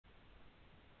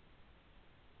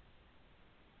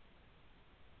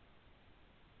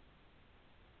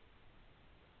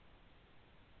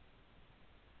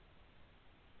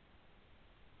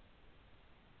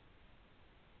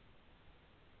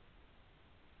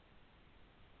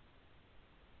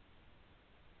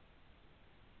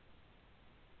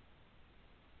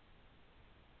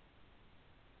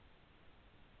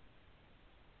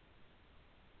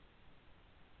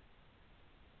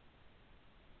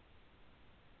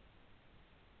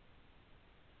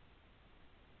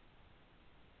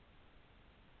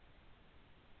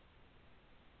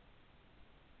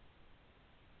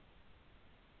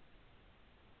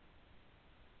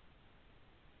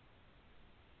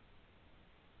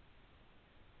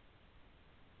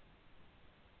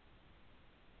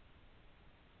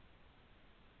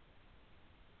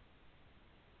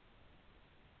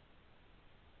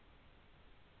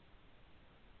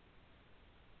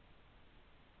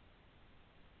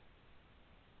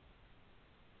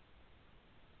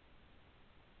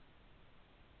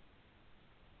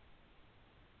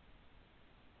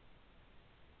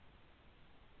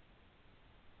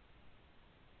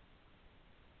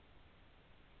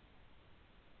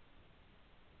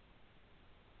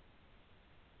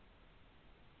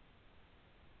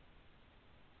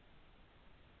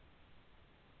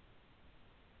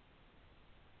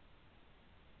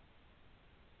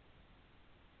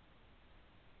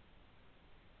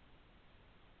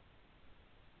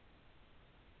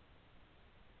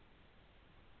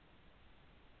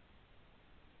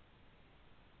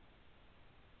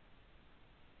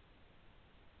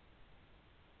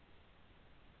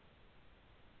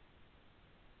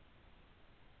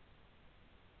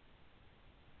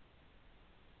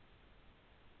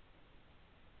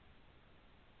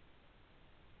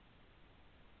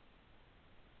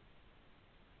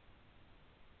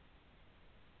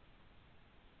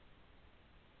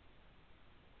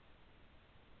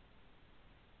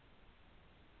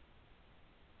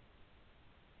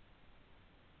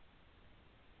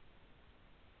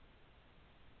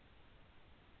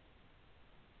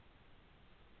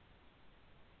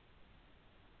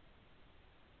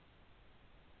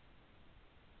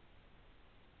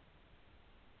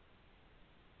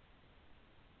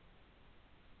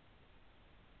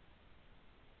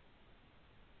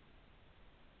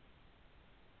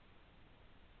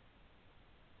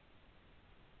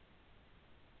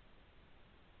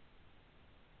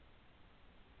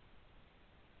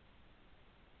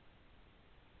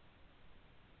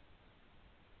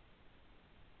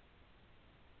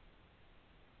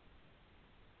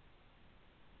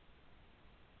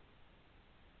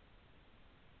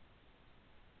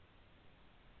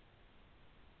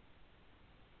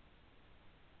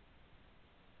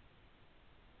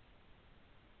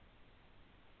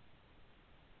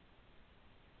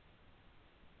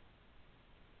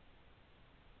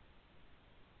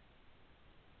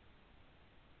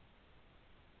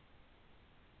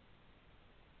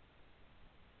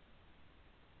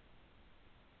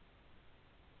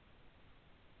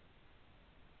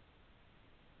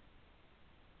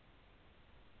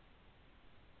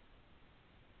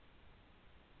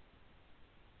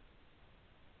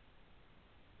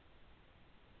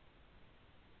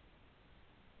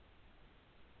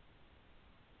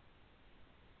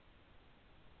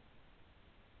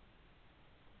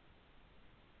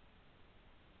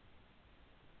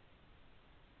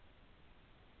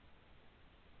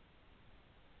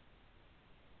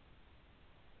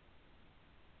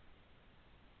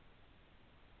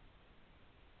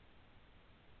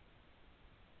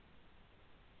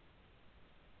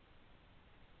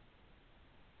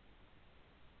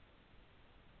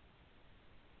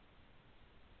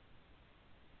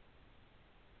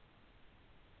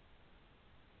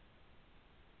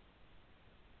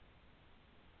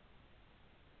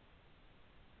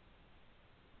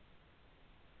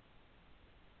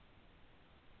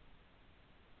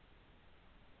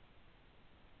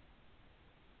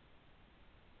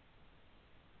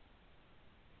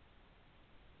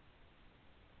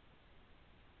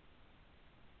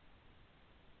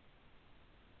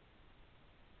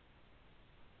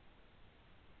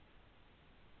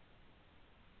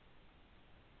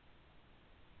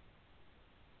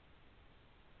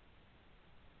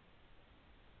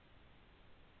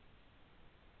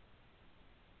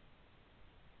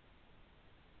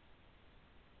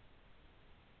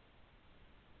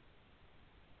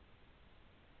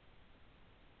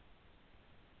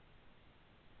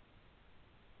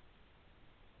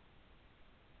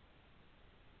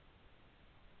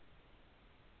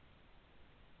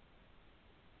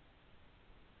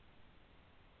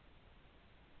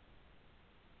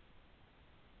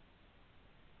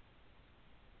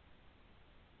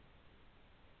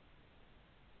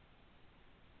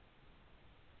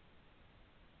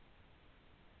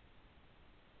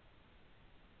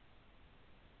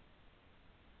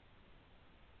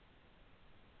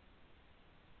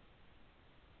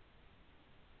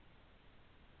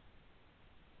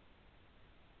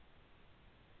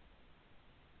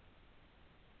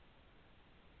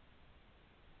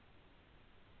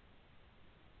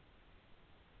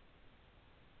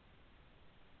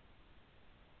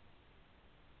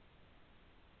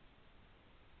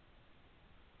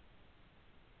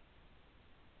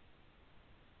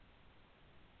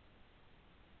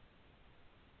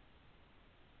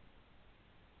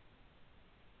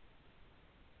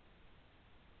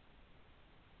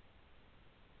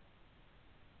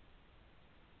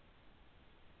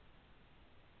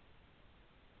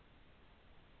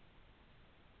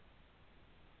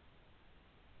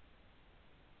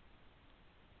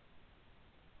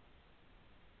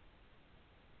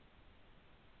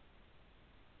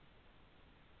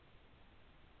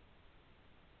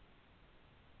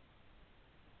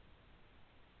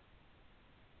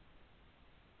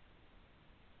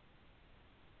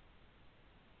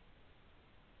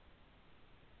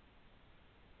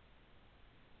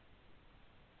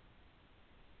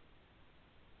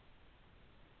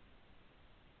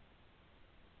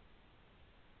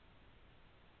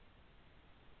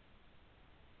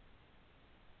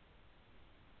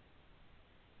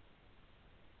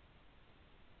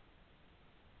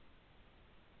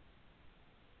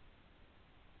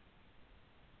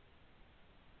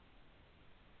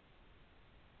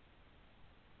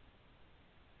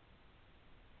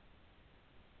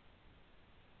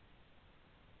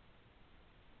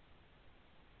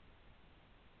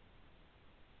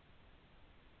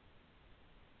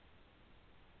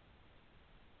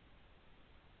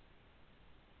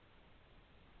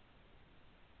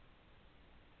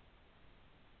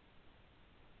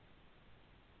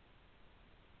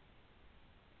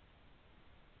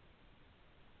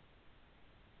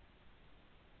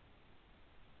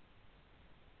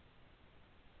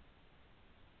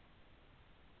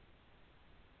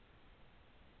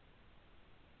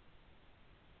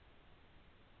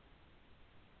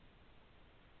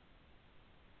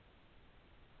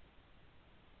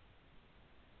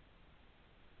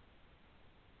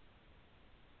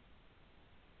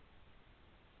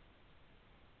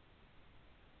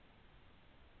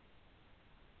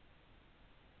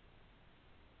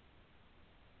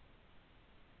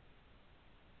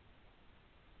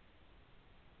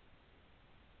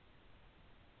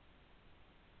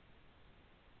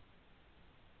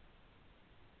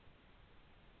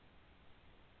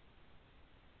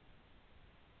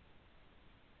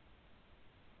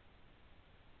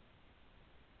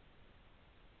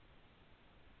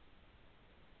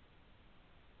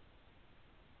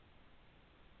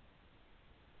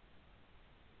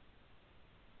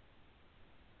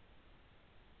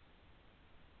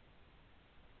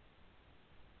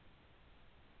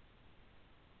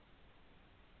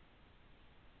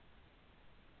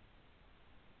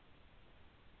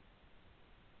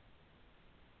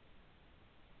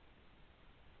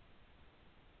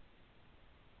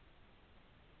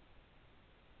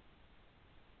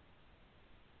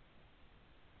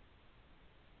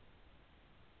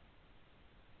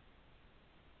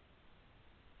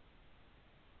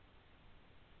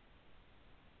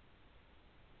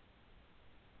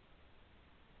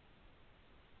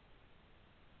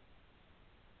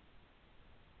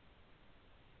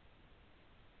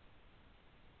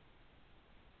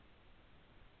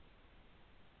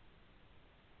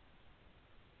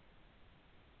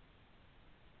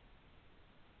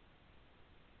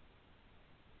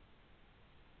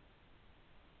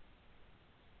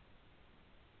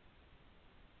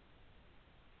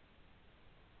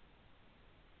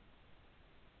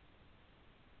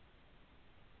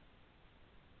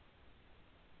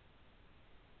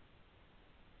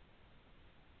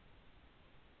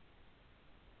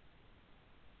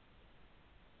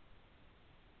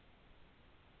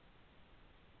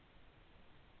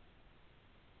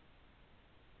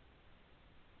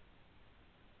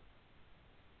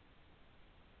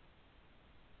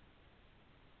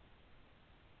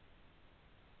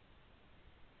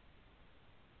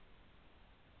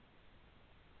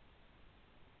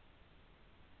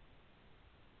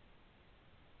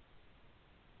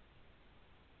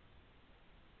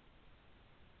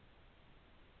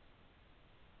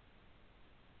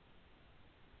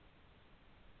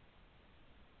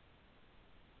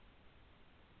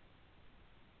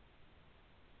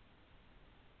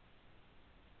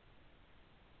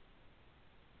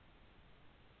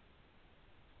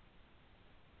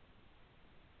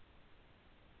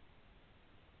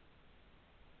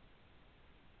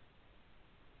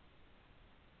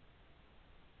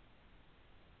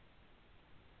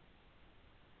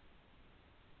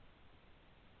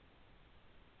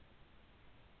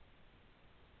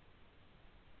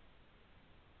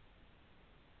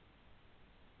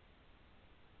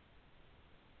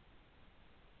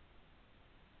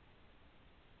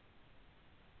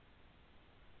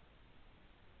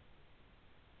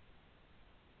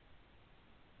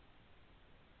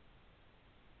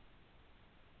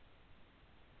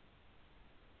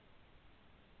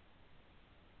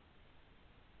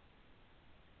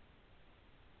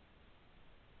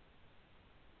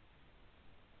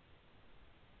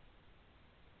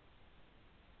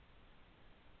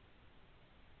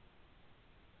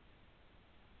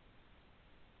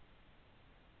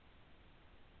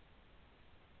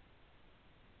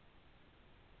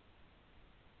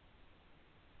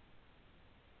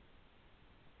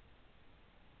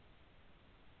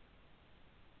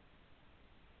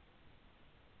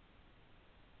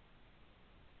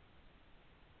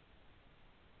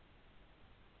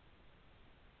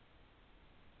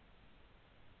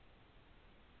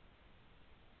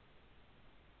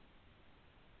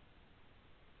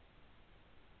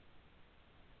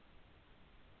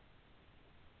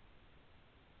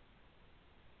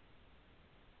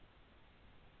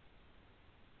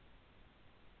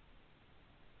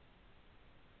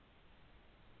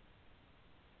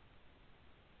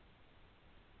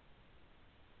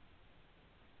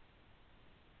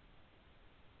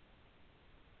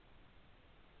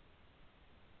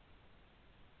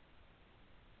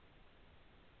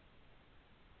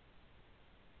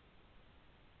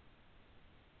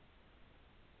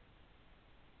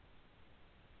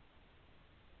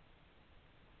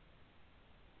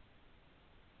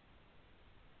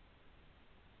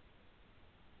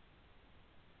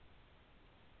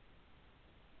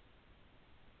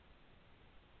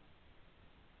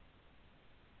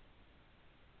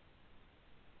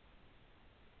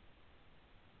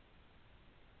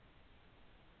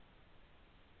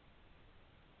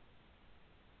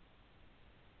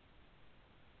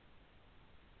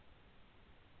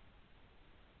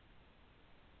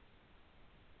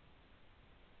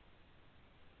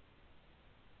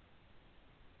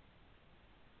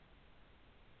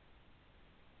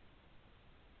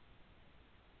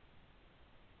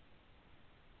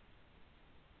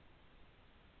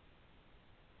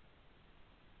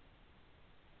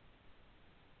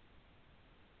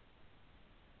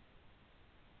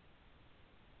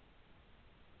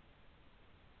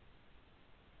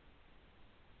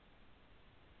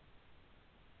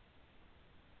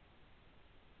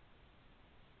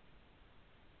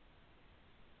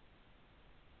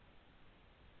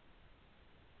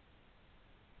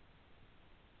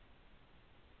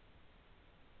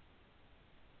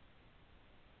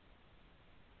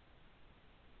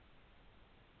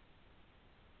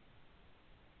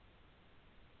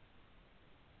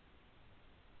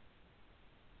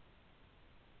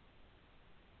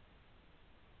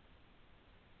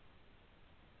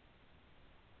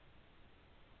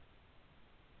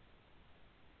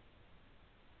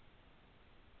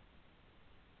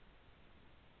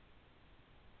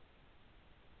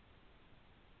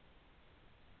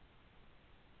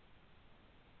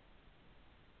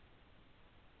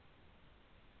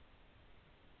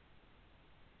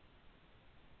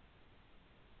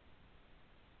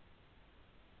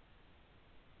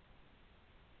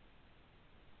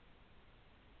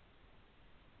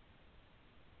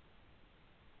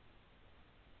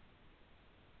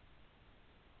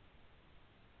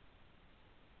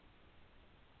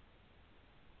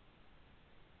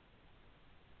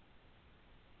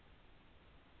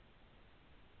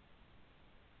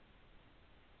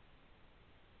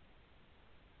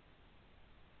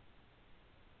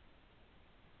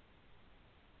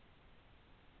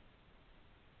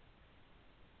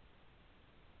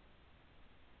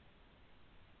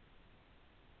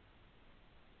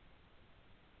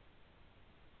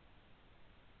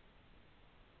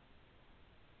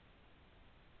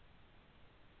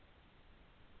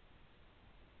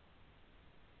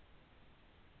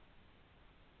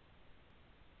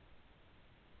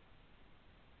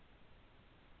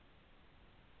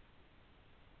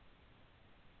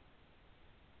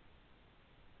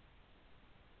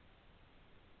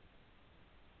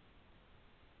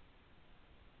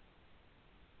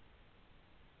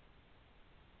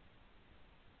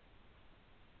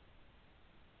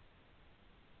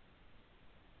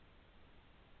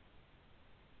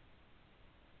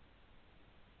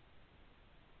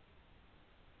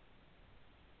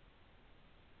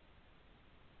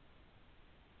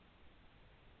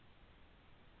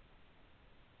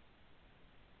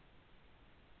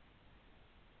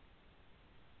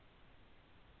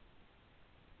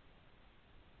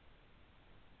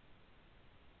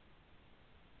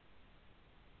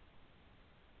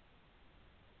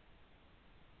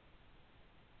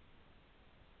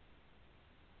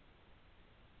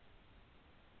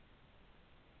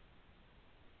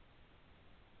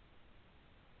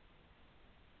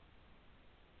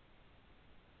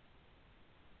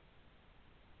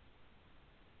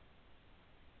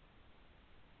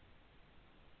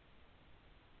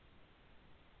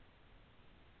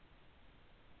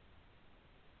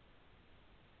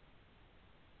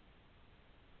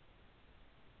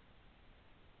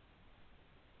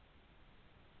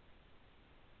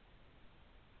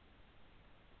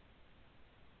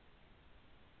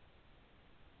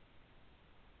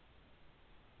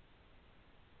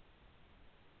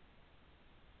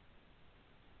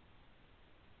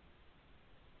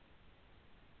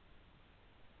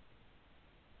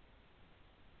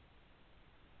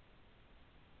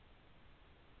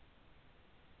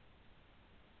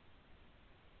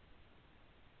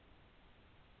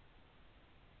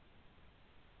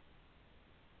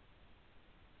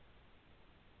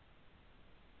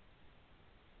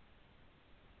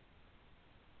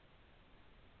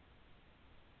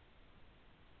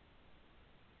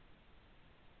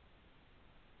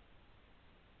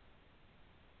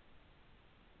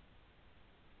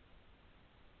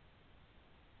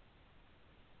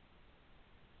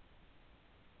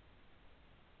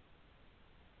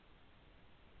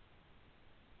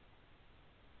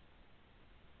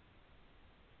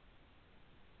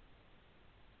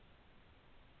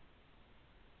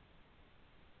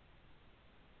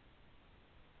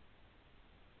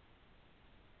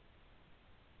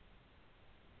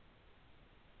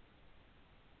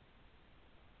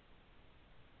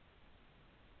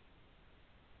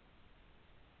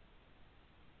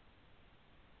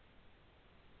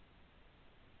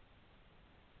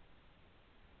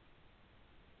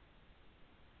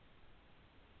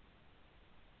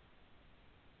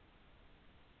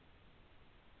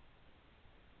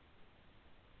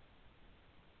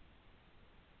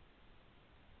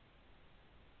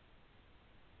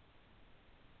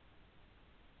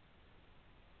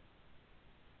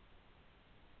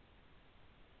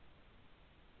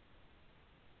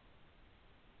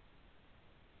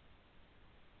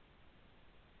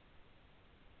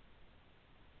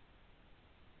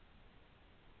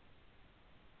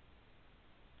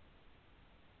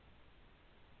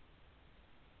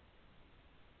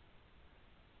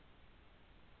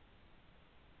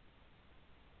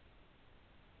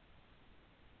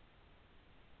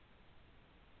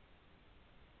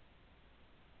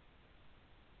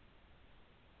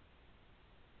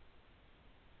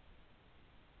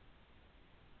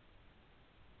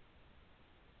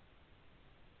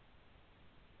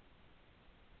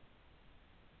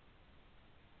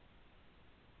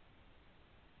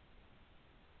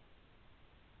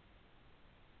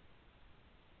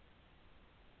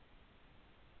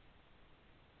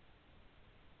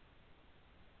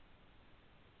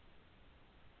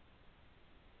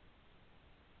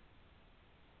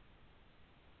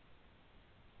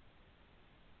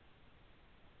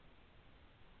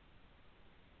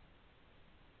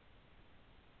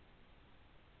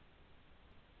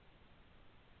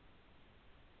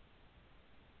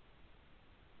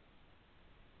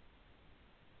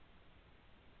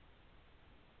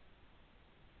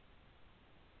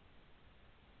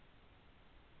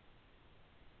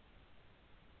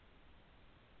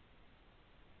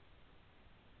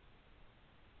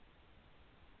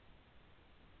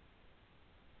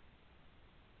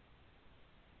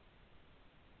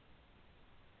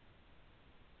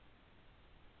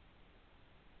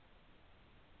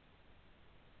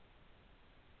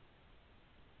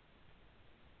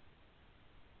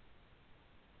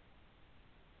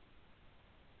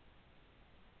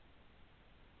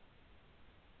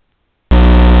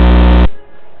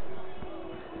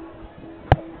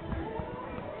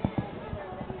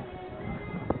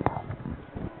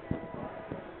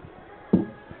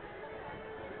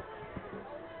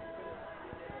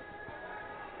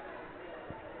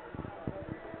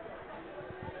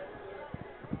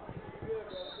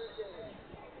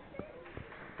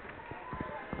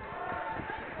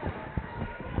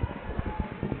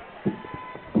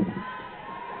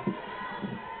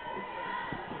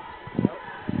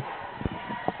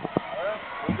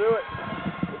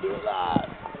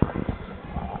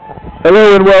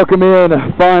Hello and welcome in.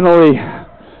 Finally,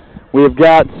 we've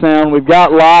got sound, we've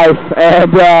got life,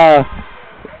 and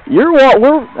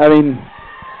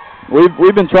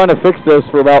we've been trying to fix this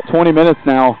for about 20 minutes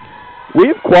now.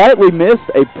 We've quietly missed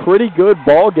a pretty good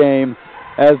ball game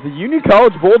as the Union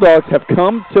College Bulldogs have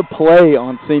come to play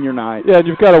on senior night. Yeah, and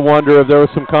you've got to wonder if there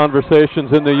were some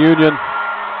conversations in the Union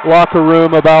locker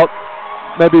room about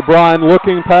maybe Bryan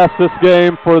looking past this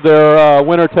game for their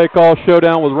winner-take-all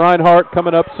showdown with Reinhardt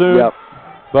coming up soon. Yep.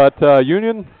 But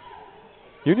Union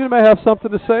may have something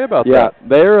to say about that. Yeah,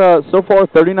 they're so far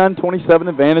 39-27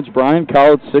 advantage. Bryan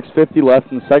College 6:50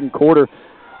 left in the second quarter.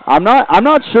 I'm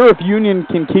not sure if Union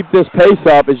can keep this pace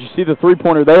up. As you see the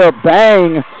three-pointer there,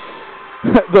 bang!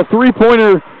 The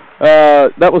three-pointer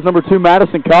that was number 2,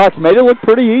 Madison Cox, made it look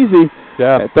pretty easy.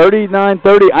 Yeah.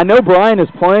 39-30. I know Bryan is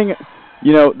playing.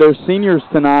 You know, their seniors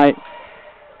tonight,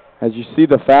 as you see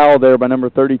the foul there by number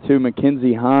 32,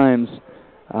 Mackenzie Himes.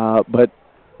 But,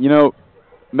 you know,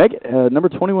 number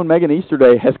 21, Megan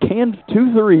Easterday, has canned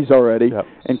 2 threes already. Yep.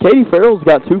 And Katie Farrell's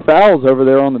got 2 fouls over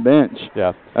there on the bench.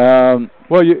 Yeah.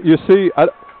 Well, you see, of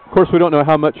course, we don't know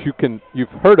how much you've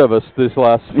heard of us these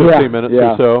last 15 minutes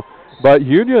or so. But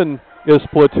Union is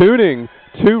platooning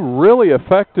 2 really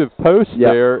effective posts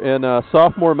there in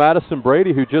sophomore Madison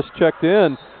Brady, who just checked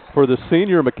in for the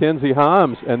senior Mackenzie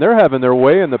Himes, and they're having their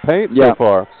way in the paint so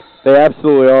far. They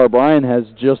absolutely are. Bryan has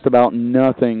just about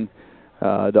nothing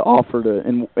to offer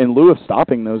in lieu of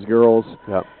stopping those girls.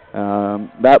 Yep.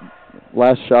 That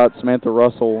last shot, Samantha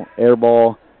Russell, air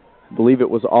ball, I believe it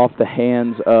was off the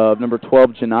hands of number 12,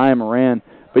 Janiyah Moran.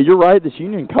 But you're right, this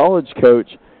Union College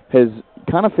coach has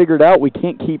kind of figured out we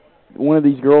can't keep one of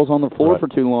these girls on the floor for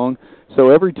too long. So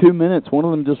every 2 minutes, one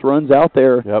of them just runs out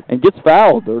there and gets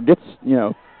fouled or gets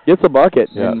a bucket.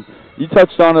 Yep. And you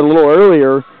touched on it a little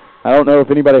earlier. I don't know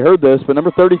if anybody heard this, but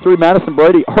number 33, Madison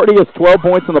Brady, already has 12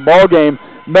 points in the ball game.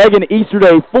 Megan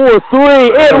Easterday, 4-3.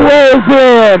 It rolls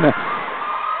in.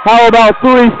 How about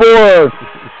 3-4?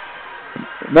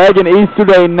 Megan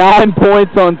Easterday, 9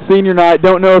 points on senior night.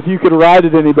 Don't know if you could ride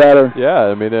it any better. Yeah,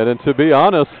 I mean, and to be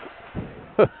honest,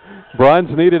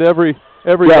 Bryan's needed every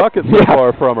bucket so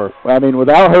far from her. I mean,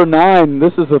 without her 9,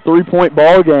 this is a 3-point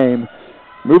ball game.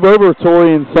 Move over,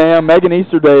 Tori and Sam. Megan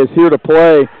Easterday is here to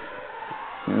play.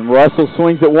 And Russell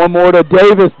swings it one more to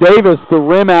Davis. Davis, the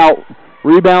rim out.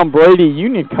 Rebound Brady.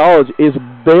 Union College is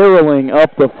barreling up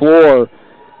the floor.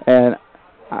 And,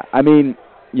 I mean,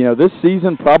 you know, this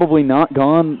season probably not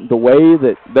gone the way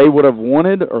that they would have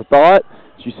wanted or thought.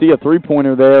 You see a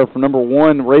three-pointer there from number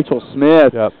 1, Rachel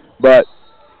Smith. Yep. But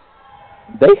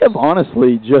they have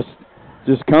honestly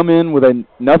just come in with a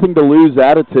nothing-to-lose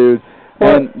attitude.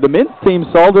 And the men's team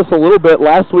saw this a little bit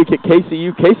last week at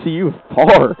KCU. KCU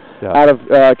far out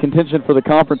of contention for the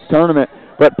conference tournament,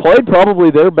 but played probably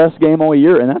their best game all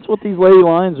year, and that's what these Lady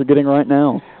Lions are getting right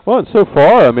now. Well, and so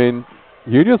far, I mean,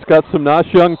 Union's got some nice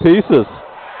young pieces.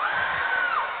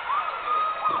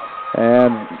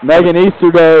 And Megan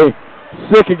Easterday,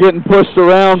 sick of getting pushed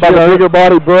around by the bigger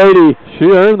body Brady. She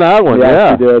earned that one,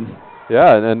 yeah. She did.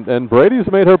 Yeah, and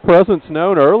Brady's made her presence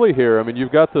known early here. I mean,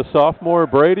 you've got the sophomore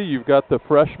Brady, you've got the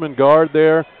freshman guard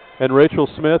there, and Rachel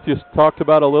Smith you talked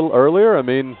about a little earlier. I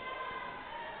mean,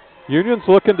 Union's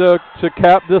looking to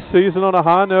cap this season on a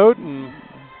high note and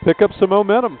pick up some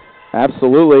momentum.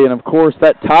 Absolutely, and of course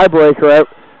that tiebreaker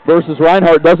versus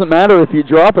Reinhardt doesn't matter if you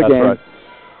drop a game. Right.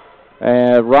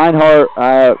 And Reinhardt,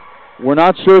 we're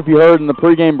not sure if you heard in the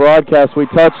pregame broadcast, we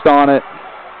touched on it.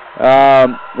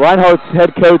 Reinhardt's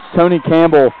head coach, Tony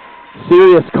Campbell,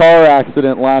 serious car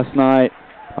accident last night.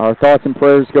 Our thoughts and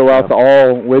prayers go out to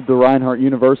all with the Reinhardt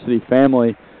University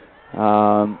family.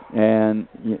 And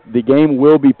the game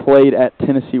will be played at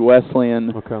Tennessee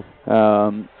Wesleyan. Okay.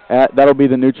 That'll be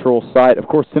the neutral site. Of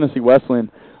course, Tennessee Wesleyan,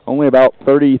 only about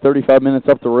 35 minutes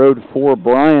up the road for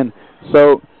Bryan.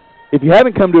 So if you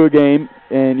haven't come to a game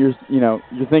and you're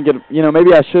thinking,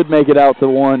 maybe I should make it out to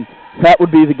one, that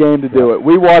would be the game to do it.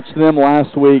 We watched them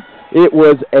last week. It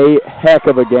was a heck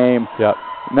of a game. Yep.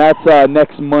 And that's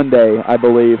next Monday, I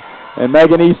believe. And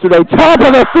Megan Easterday, top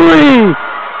of the three!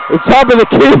 The top of the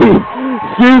key!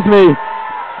 Excuse me.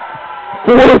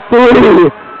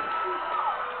 4-3.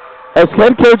 As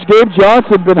head coach Gabe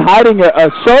Johnson been hiding a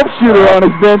sharpshooter on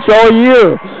his bench all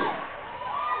year.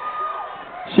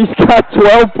 She's got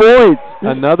 12 points.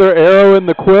 Another arrow in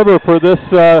the quiver for this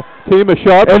team of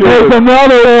sharpshooters. And there's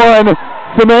another one.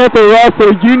 Samantha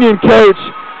Russell, Union coach,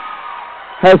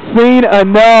 has seen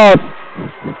enough.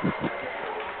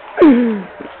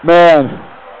 Man.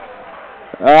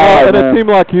 And a team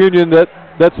like Union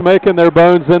that's making their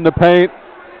bones in the paint,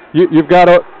 you've got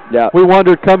to. Yeah. We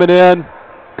wondered coming in,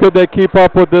 could they keep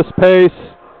up with this pace?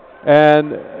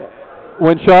 And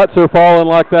when shots are falling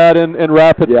like that in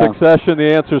rapid succession,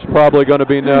 the answer is probably going to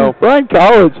be no. Bryan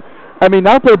College, I mean,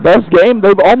 not their best game.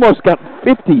 They've almost got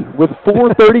 50 with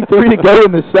 4:33 to go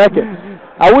in the second.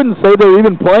 I wouldn't say they're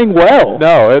even playing well.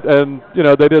 No, and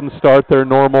they didn't start their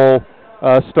normal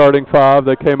starting five.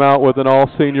 They came out with an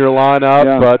all-senior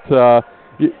lineup, but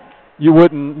you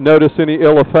wouldn't notice any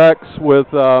ill effects with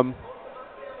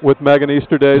Megan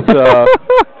Easterday's 4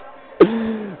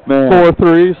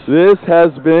 threes. This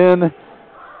has been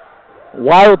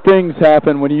wild. Things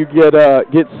happen when you get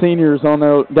seniors on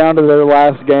down to their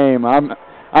last game. I'm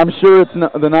sure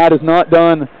the night is not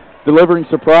done delivering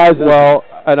surprises. Well,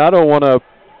 and I don't want to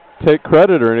take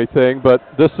credit or anything, but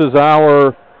this is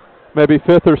our maybe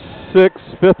fifth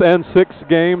and sixth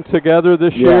game together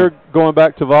this year, going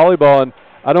back to volleyball, and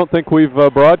I don't think we've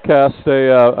broadcast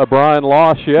a Bryan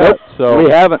loss yet. Nope, so we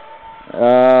haven't.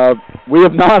 We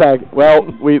have not.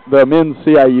 The men's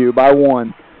CIU by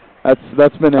 1.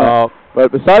 That's been it.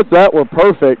 But besides that, we're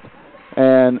perfect.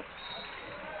 And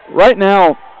right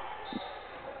now,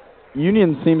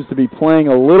 Union seems to be playing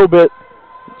a little bit,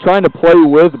 trying to play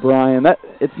with Bryan.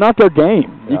 It's not their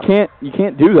game. Yeah. You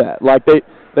can't do that. Like they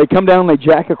come down and they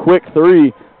jack a quick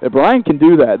 3. That Bryan can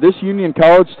do that. This Union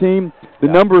College team, the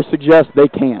numbers suggest they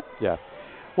can't. Yeah.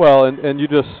 Well, and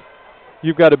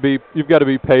you've got to be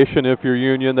patient if you're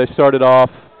Union. They started off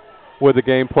with a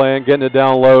game plan, getting it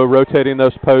down low, rotating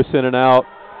those posts in and out,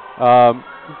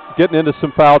 getting into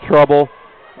some foul trouble.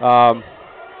 But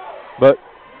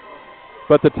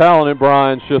the talent in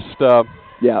Bryan's just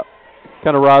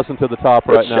kind of rising to the top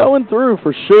right now. Showing through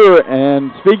for sure.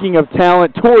 And speaking of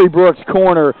talent, Tori Brooks'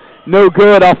 corner, no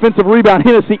good. Offensive rebound,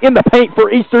 Hennessy in the paint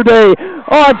for Easter Day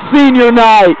on senior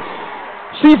night.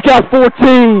 She's got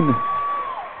 14.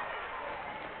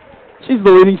 She's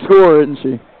the leading scorer, isn't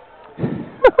she?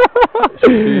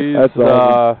 That's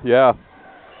awesome.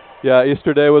 Yeah,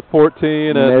 Easter Day with 14.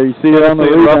 And there you see it on the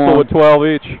rebound. Russell with 12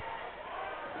 each.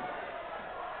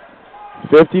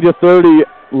 50-30,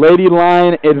 Lady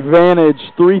Lion advantage.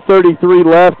 3:33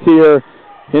 left here.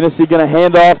 Hennessy going to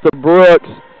hand off to Brooks.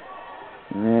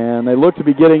 And they look to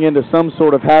be getting into some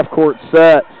sort of half-court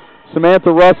set.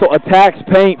 Samantha Russell attacks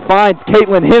paint, finds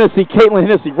Caitlin Hennessy. Caitlin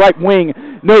Hennessy, right wing,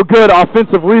 no good.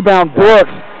 Offensive rebound,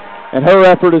 Brooks. And her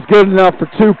effort is good enough for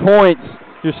 2 points.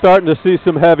 You're starting to see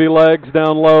some heavy legs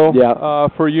down low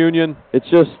for Union. It's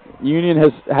just Union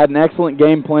has had an excellent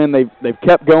game plan. They've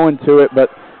kept going to it, but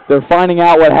they're finding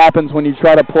out what happens when you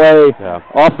try to play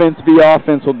offense be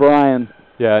offense with Bryan.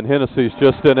 Yeah, and Hennessy's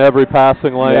just in every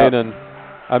passing lane. And,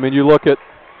 I mean, you look at,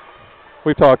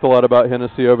 we talked a lot about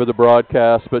Hennessy over the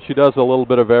broadcast, but she does a little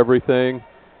bit of everything.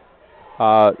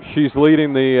 She's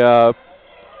leading the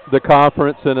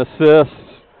conference in assists,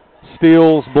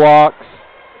 steals, blocks.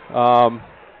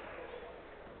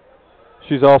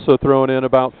 She's also throwing in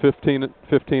about 15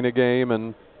 a game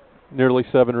and nearly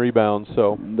 7 rebounds.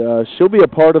 So she'll be a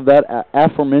part of that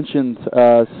aforementioned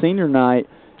senior night.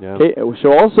 Yeah.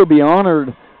 She'll also be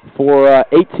honored for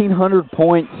 1,800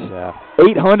 points,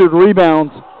 800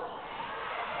 rebounds.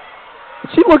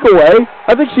 Did she look away?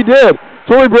 I think she did.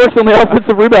 Tori Brooks on the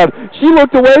offensive rebound. She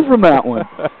looked away from that one.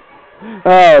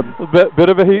 Bit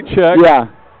of a heat check. Yeah.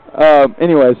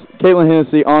 Anyways, Caitlin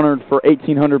Hennessy honored for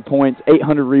 1,800 points,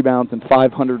 800 rebounds, and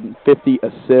 550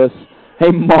 assists.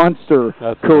 A monster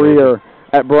career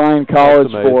at Bryan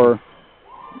College for her.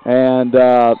 And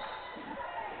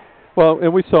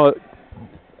and we saw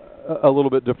a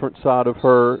little bit different side of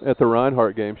her at the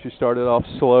Reinhardt game. She started off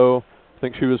slow. I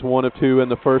think she was 1 of 2 in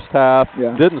the first half.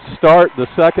 Yeah. Didn't start the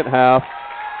second half.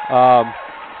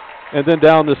 And then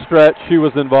down the stretch, she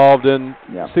was involved in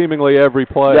seemingly every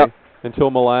play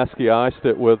until Molaski iced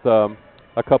it with a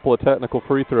couple of technical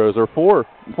free throws, or four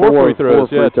free throws.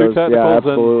 2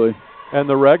 technicals and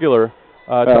the regular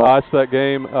to ice that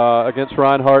game against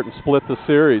Reinhardt and split the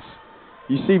series.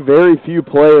 You see very few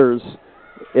players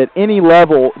at any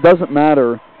level, doesn't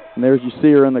matter. And there's you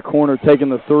see her in the corner taking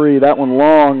the 3. That one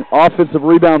long. Offensive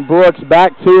rebound, Brooks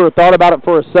back to her. Thought about it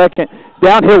for a second.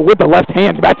 Downhill with the left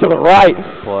hand, back to the right.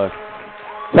 Play.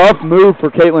 Tough move for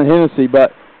Caitlin Hennessy,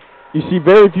 but you see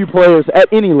very few players at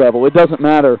any level, it doesn't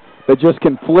matter, that just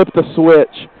can flip the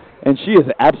switch. And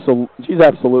she's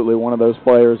absolutely one of those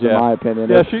players, in my opinion.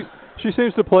 Yeah, she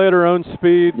seems to play at her own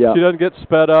speed. Yeah. She doesn't get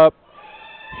sped up.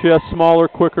 She has smaller,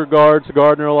 quicker guards.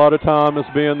 Gardner a lot of time as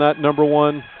being that number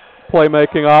 1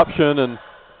 playmaking option, and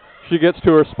she gets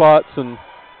to her spots and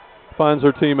finds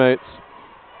her teammates.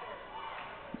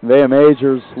 Vea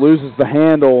Majors loses the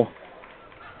handle.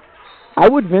 I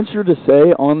would venture to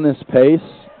say on this pace,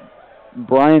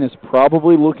 Bryan is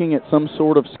probably looking at some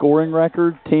sort of scoring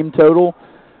record, team total.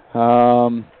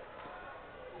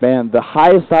 Man, the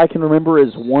highest I can remember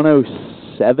is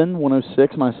 107,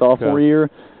 106 my sophomore year.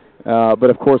 But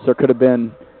of course, there could have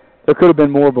been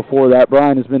more before that.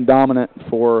 Bryan has been dominant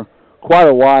for quite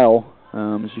a while.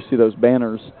 As you see those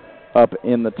banners up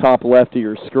in the top left of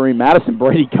your screen, Madison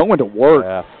Brady going to work.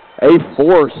 Yeah. A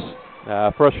force.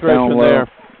 Frustration there.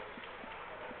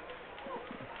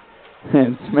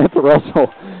 And Samantha Russell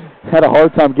had a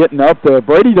hard time getting up there.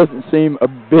 Brady doesn't seem a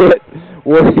bit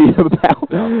worried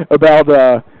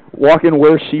about walking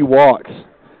where she walks.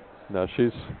 No,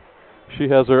 she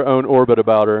has her own orbit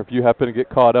about her. If you happen to get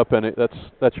caught up in it,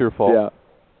 that's your fault. Yeah.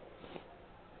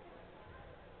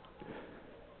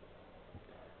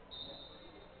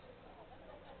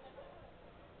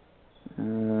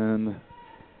 And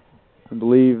I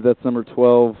believe that's number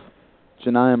 12,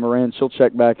 Janiyah Moran. She'll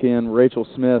check back in. Rachel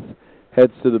Smith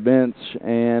heads to the bench.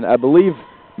 And I believe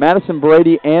Madison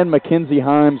Brady and Mackenzie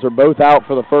Himes are both out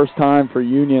for the first time for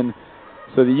Union.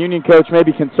 So the Union coach may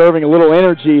be conserving a little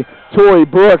energy. Tori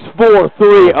Brooks,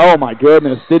 4-3. Oh, my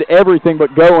goodness. Did everything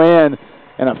but go in.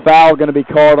 And a foul going to be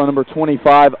called on number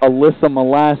 25, Alyssa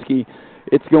Molaski.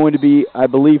 It's going to be, I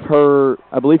believe her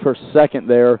second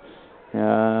there.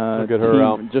 Get her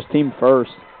out. Just team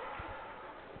first.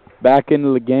 Back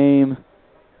into the game.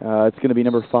 It's going to be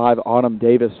number 5, Autumn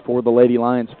Davis for the Lady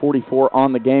Lions. 44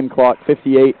 on the game clock.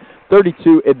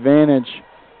 58-32 advantage.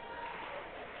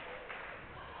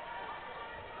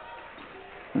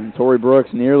 And Tori Brooks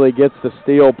nearly gets the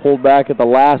steal, pulled back at the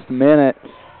last minute.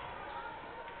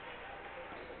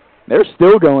 They're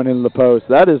still going into the post.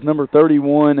 That is number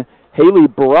 31, Haley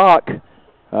Brock.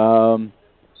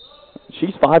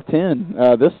 She's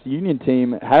 5'10". This Union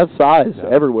team has size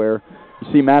everywhere.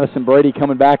 You see Madison Brady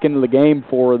coming back into the game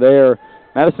for there.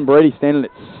 Madison Brady standing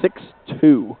at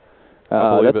 6'2".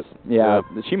 I believe it. Yeah,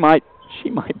 she might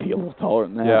be a little taller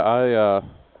than that. Yeah,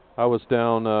 I was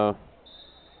down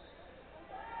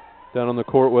on the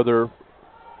court with her.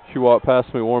 She walked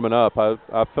past me warming up. I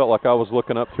felt like I was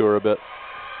looking up to her a bit.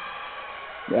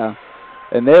 Yeah,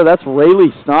 and that's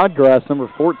Rayleigh Snodgrass, number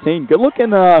 14. Good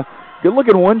looking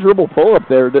one dribble pull up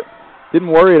there. Didn't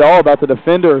worry at all about the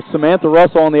defender. Samantha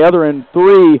Russell on the other end,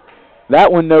 3. That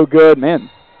one no good. Man,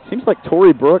 seems like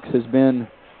Tori Brooks has been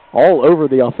all over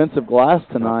the offensive glass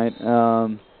tonight.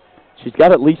 She's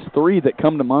got at least 3 that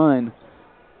come to mind.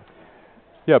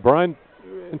 Yeah, Bryan,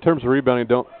 in terms of rebounding,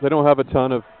 they don't have a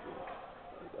ton of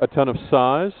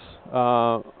size,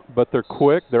 but they're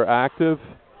quick, they're active,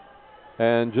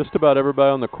 and just about everybody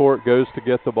on the court goes to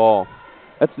get the ball.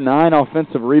 That's 9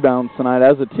 offensive rebounds tonight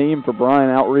as a team for Bryan,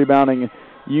 out-rebounding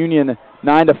Union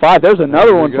 9-5. There's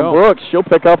another one from Brooks. She'll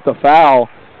pick up the foul.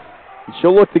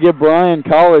 She'll look to give Bryan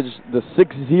College the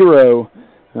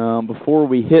 6-0 before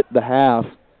we hit the half.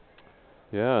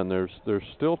 Yeah, and there's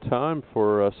still time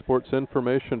for Sports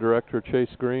Information Director Chase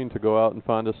Green to go out and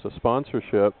find us a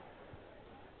sponsorship.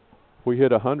 If we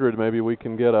hit 100, maybe we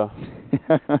can get a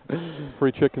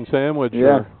free chicken sandwich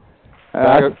or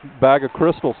bag of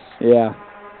crystals. Yeah.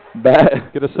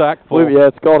 Get a sack full. Yeah,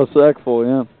 it's called a sack full,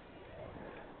 yeah.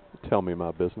 Tell me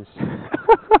my business.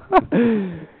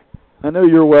 I know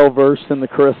you're well-versed in the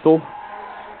crystal.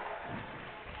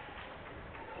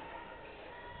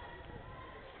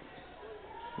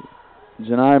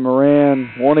 Janiyah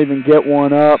Moran won't even get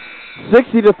one up.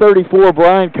 60-34,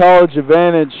 Bryan College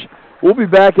advantage. We'll be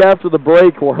back after the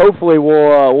break, where hopefully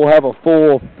we'll have a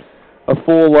full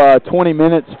 20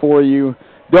 minutes for you.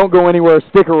 Don't go anywhere.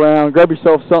 Stick around. Grab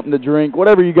yourself something to drink.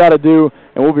 Whatever you got to do,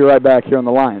 and we'll be right back here on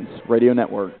the Lions Radio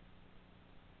Network.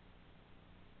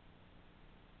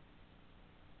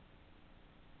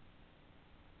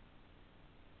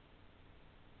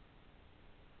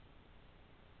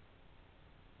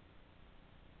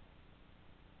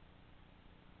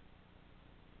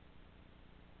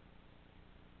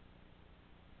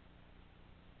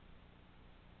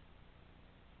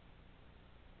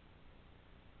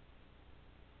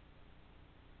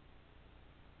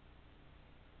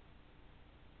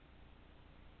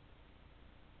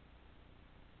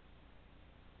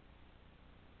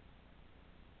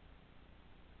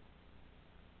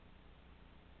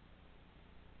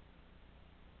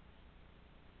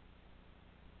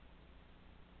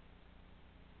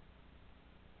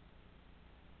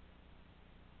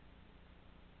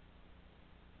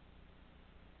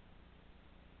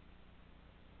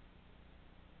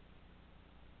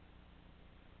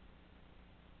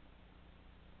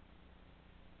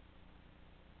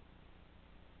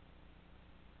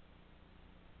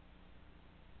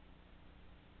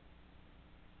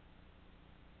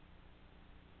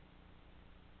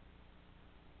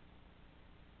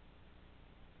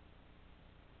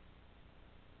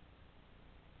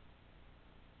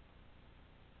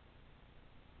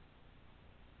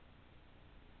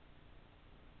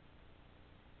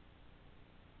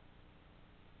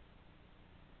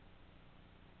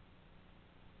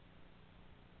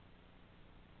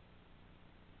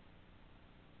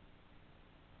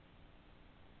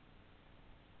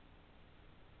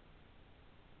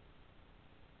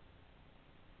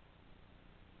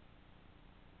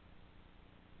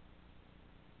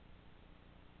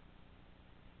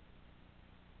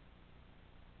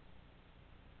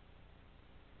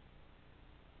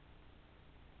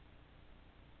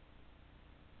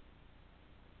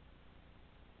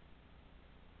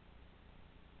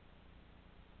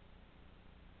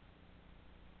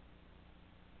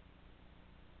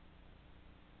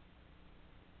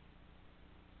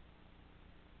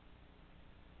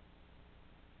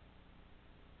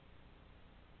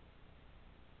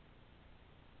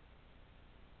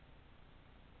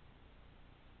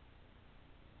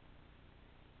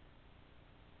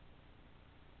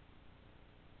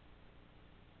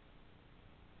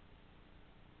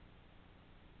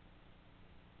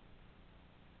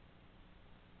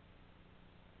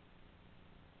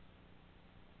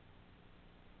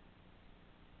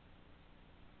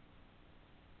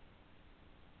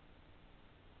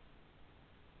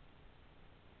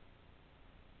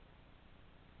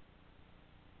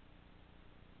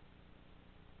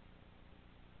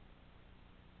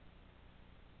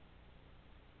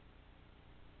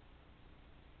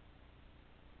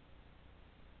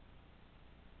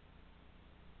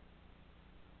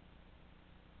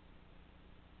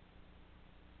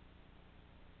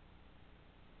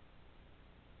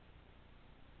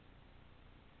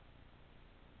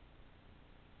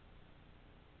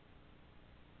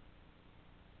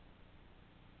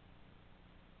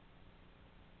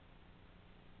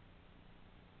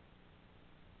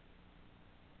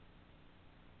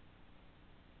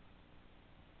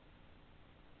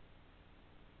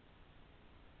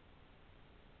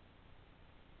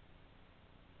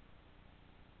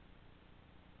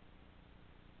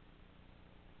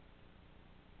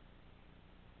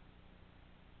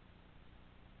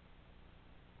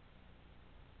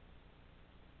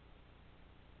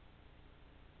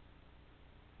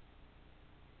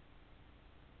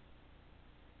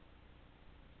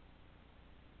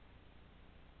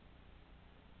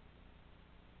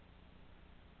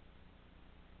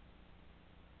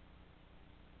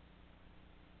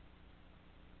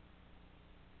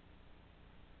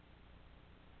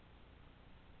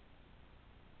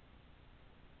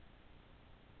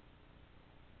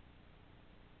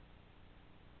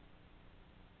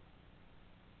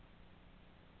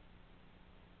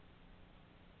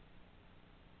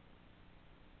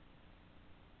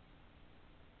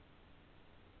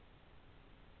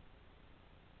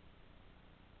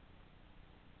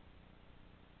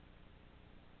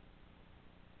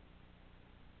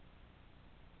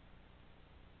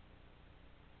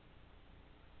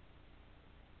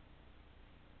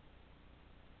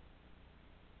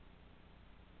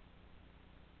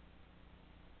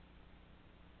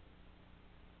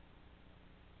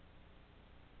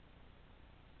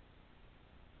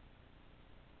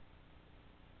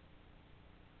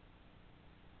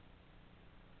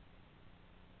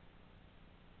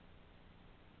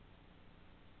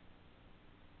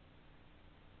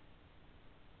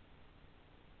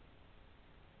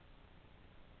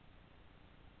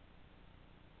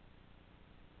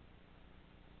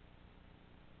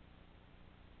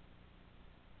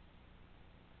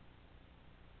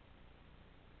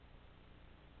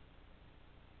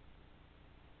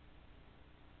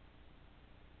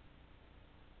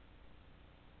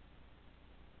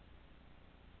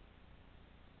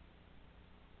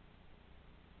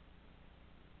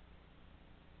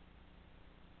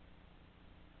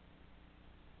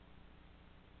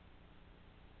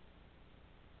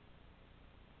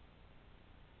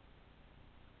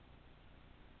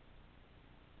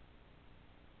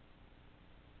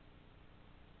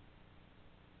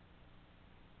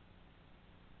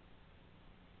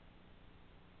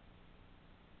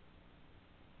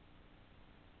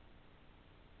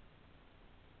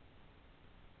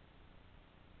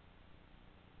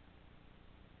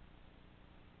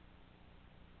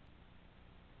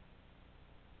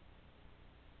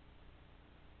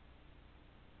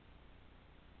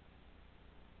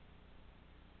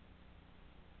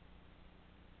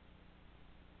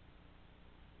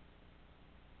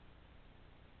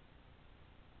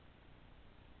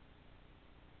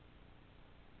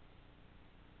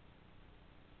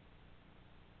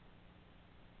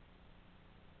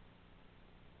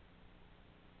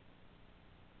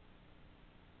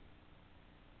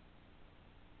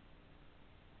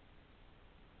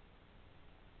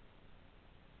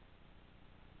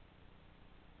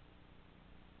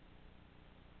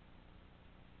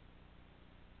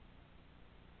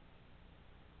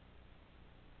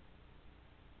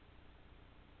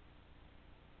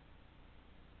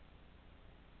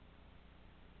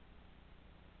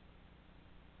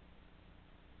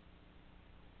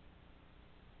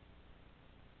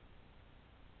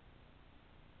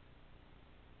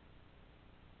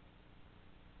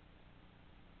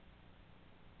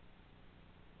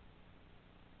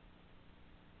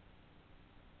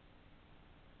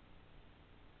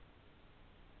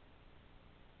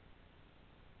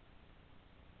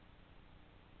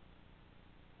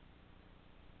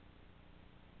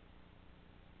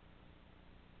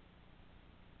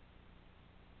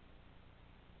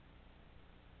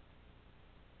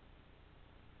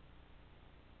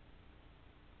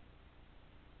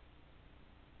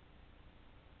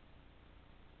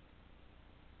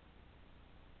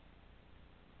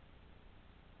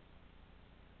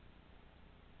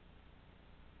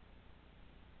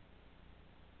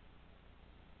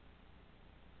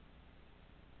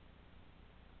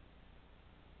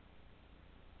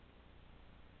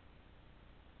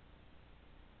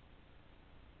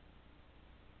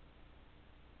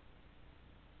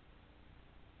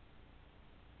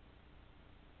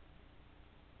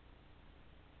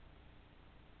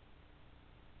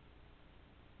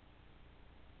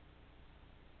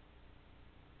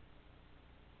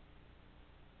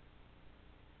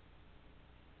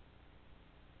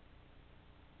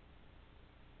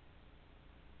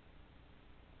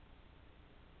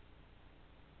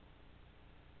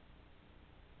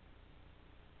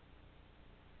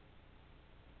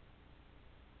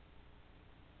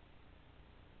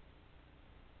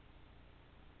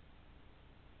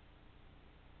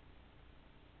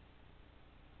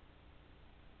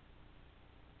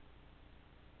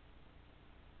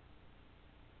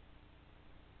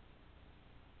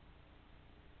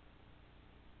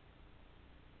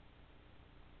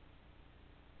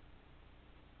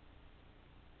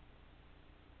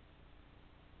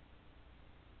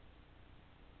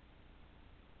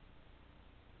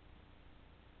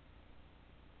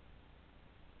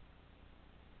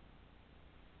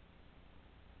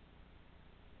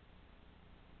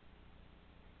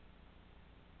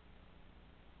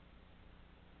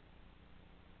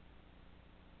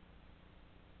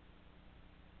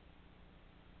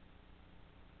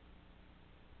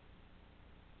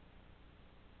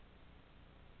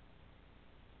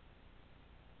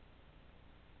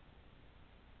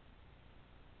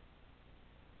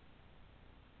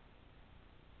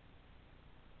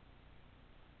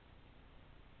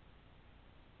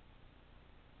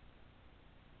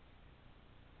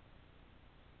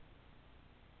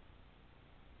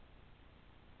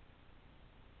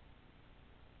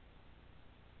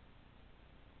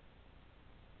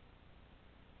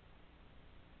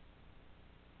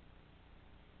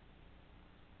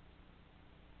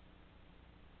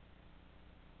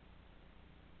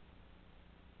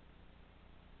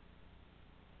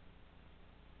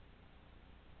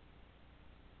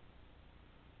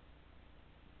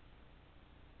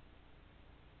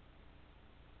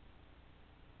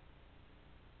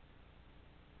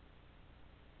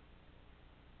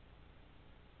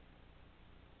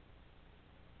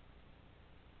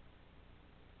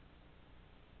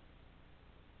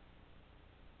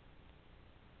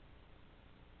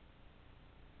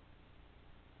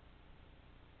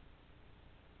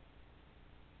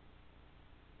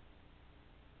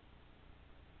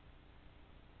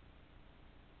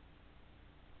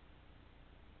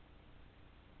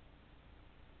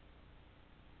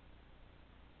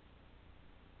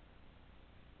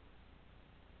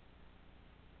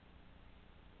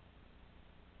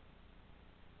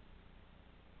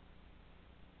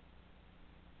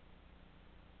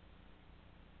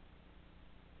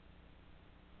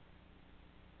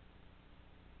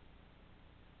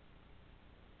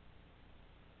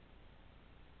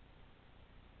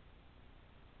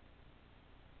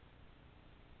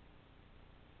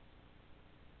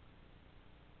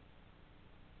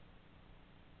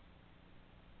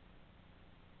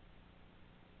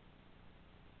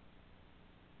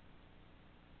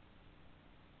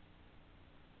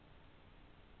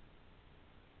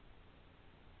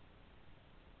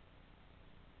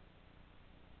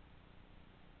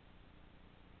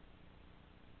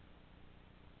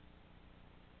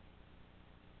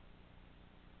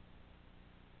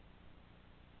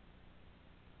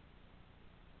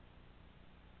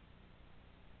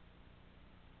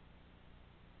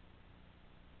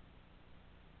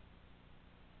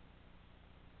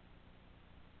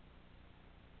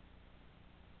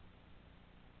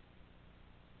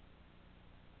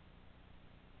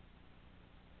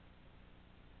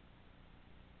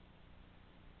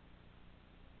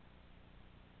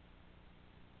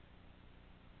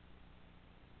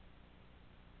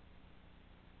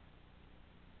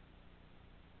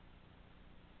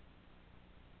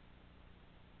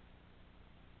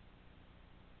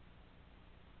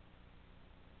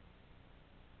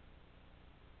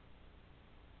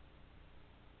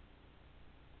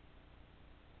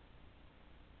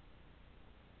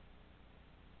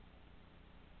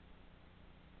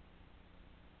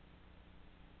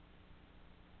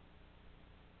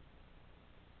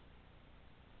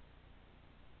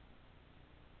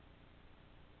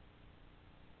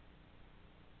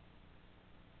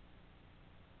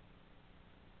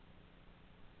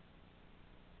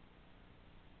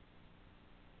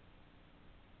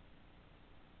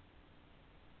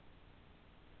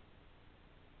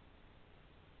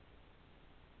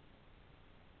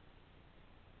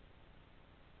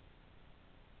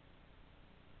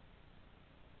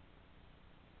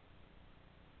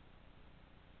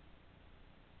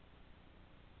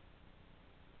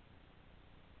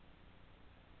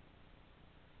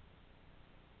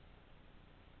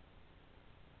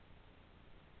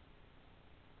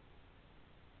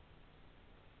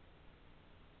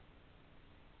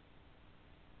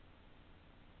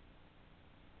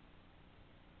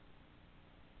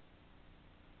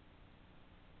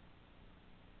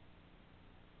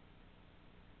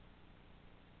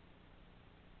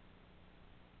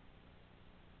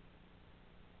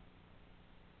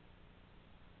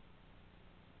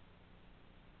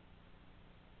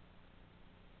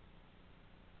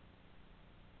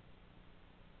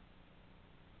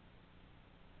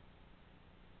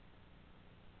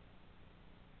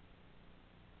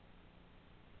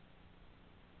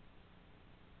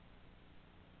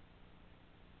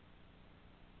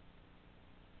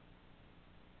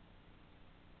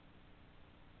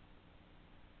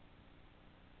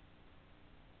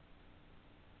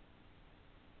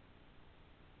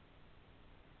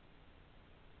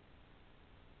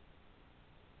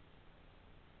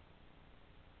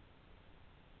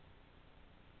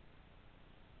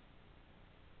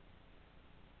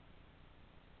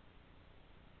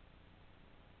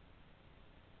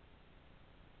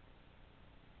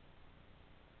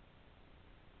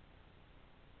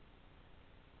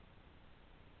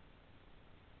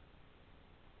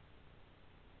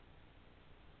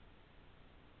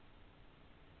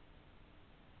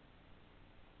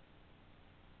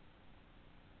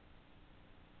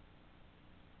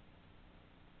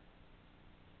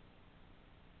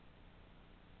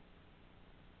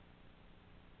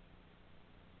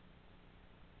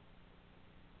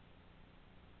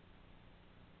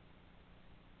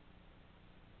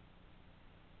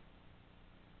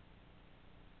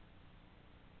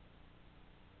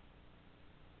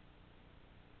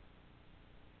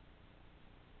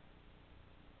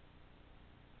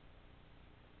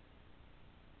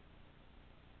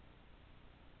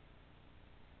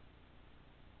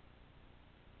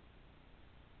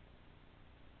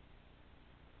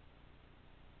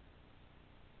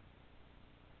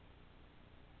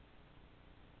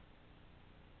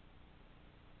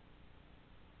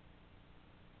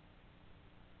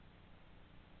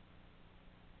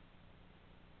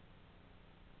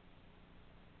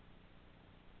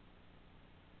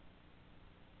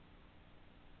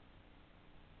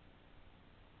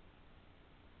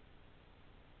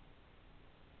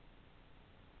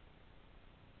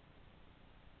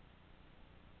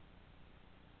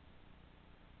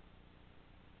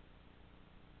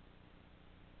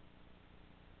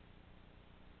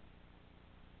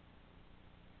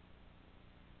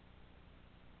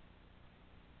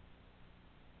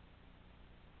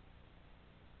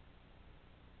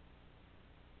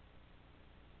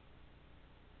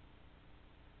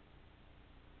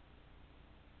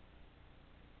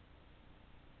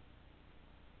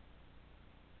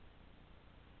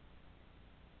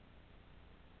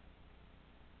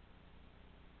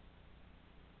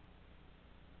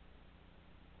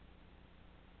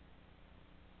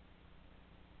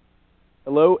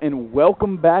 Hello and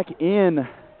welcome back in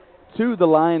to the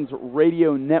Lions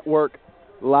Radio Network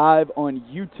live on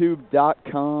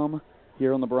YouTube.com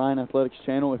here on the Bryan Athletics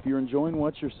channel. If you're enjoying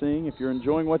what you're seeing, if you're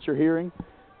enjoying what you're hearing,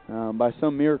 by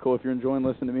some miracle, if you're enjoying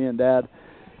listening to me and Dad,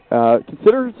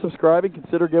 consider subscribing,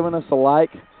 consider giving us a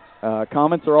like.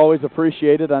 Comments are always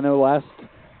appreciated. I know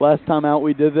last time out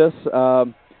we did this,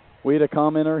 we had a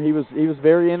commenter. He was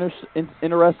very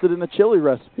interested in the chili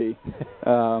recipe.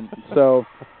 So,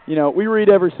 you know, we read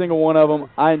every single one of them.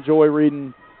 I enjoy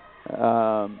reading.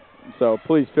 So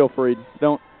please feel free.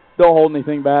 Don't hold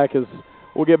anything back, as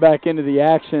we'll get back into the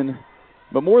action.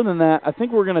 But more than that, I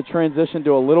think we're going to transition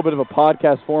to a little bit of a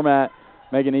podcast format.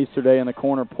 Megan Easterday in the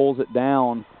corner pulls it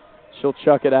down. She'll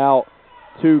chuck it out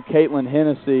to Caitlin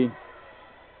Hennessy.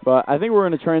 But I think we're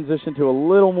going to transition to a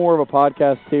little more of a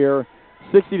podcast here.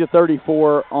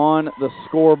 60-34 on the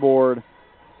scoreboard.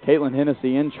 Caitlin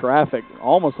Hennessy in traffic.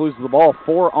 Almost loses the ball.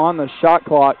 4 on the shot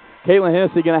clock. Caitlin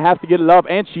Hennessy going to have to get it up,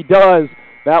 and she does.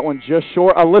 That one just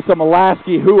short. Alyssa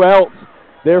Mulaski, who else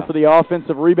there for the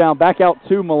offensive rebound. Back out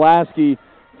to Mulaski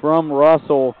from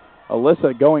Russell.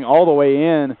 Alyssa going all the way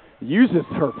in. Uses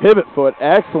her pivot foot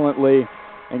excellently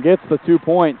and gets the 2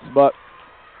 points. But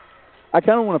I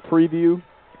kind of want to preview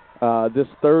this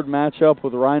third matchup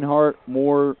with Reinhardt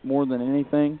more than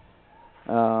anything.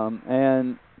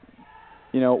 And,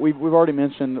 you know, we've already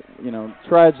mentioned, you know,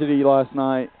 tragedy last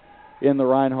night in the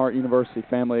Reinhardt University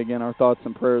family. Again, our thoughts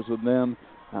and prayers with them.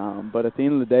 But at the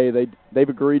end of the day, they've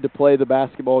agreed to play the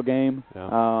basketball game.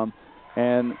 Yeah.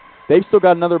 And they've still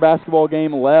got another basketball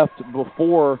game left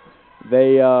before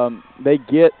they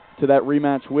get to that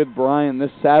rematch with Bryan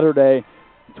this Saturday,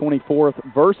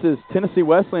 24th, versus Tennessee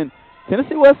Wesleyan.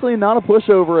 Tennessee Wesleyan not a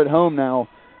pushover at home now.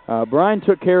 Bryan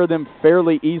took care of them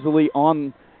fairly easily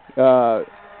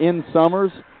in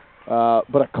Summers,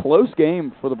 but a close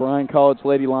game for the Bryan College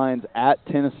Lady Lions at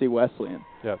Tennessee Wesleyan.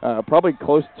 Yep. Probably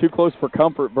too close for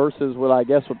comfort versus what I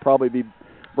guess would probably be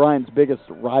Bryan's biggest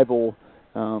rival,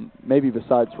 maybe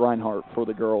besides Reinhardt for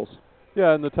the girls.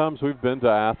 Yeah, and the times we've been to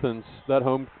Athens, that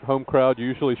home crowd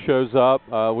usually shows up.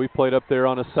 We played up there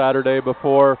on a Saturday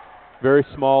before. Very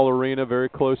small arena, very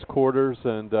close quarters,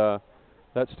 and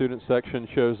that student section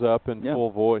shows up in full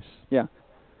voice. Yeah.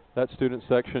 That student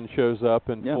section shows up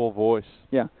in full voice.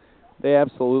 Yeah, they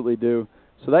absolutely do.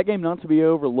 So that game not to be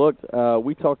overlooked.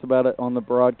 We talked about it on the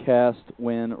broadcast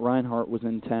when Reinhardt was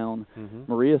in town.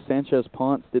 Mm-hmm. Maria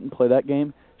Sanchez-Ponce didn't play that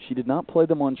game. She did not play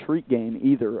the Montreat game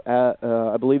either.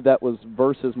 I believe that was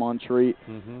versus Montreat,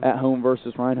 at home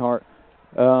versus Reinhardt.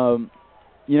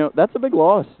 You know, that's a big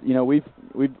loss. You know,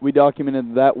 we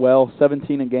documented that well.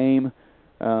 17 a game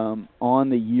on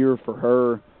the year for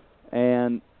her,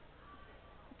 and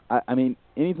I mean,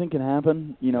 anything can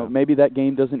happen. You know, maybe that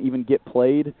game doesn't even get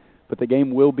played, but the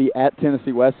game will be at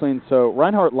Tennessee Wesleyan. So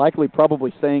Reinhardt likely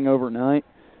probably staying overnight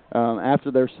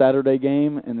after their Saturday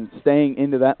game, and then staying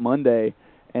into that Monday.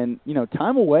 And you know,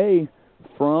 time away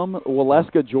from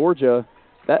Waleska, Georgia,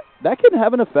 that can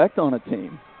have an effect on a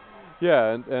team.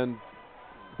 Yeah, and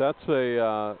that's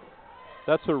a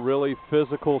really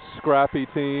physical, scrappy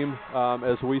team,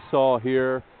 as we saw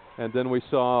here, and then we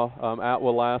saw at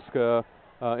Waleska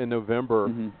in November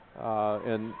in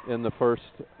the first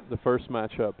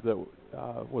matchup that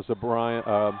was a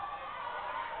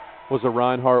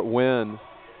Reinhardt win.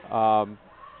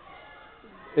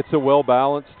 It's a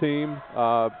well-balanced team.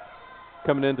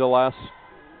 Coming into last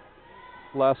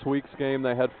week's game,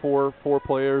 they had four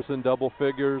players in double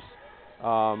figures.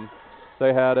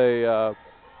 They had a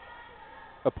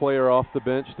player off the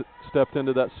bench that stepped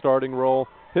into that starting role,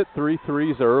 hit 3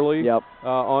 threes early. Yep.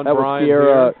 On that Bryan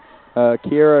was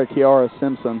Kiara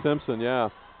Simpson. Simpson, yeah.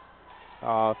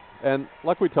 And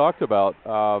like we talked about,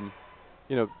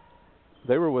 you know,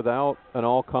 they were without an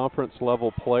all-conference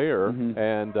level player,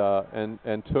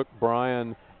 and took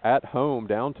Bryan at home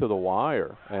down to the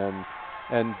wire,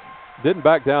 and didn't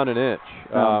back down an inch.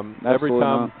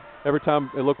 Every time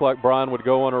it looked like Bryan would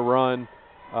go on a run,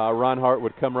 Reinhardt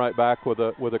would come right back with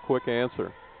a quick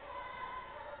answer.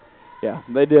 Yeah,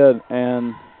 they did,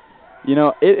 and you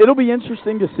know, it'll be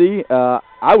interesting to see.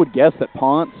 I would guess that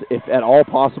Ponce, if at all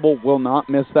possible, will not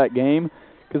miss that game,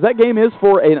 because that game is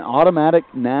for an automatic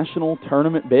national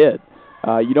tournament bid.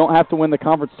 You don't have to win the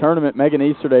conference tournament. Megan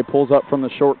Easterday pulls up from the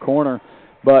short corner,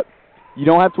 but you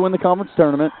don't have to win the conference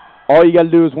tournament. All you got to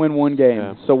do is win one game.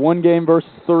 Yeah. So 1 game versus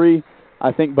 3.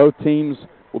 I think both teams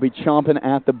will be chomping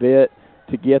at the bit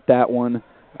to get that one.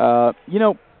 You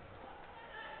know,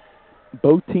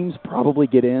 both teams probably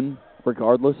get in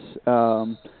regardless.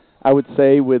 I would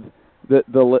say with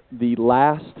the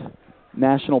last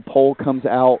national poll comes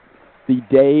out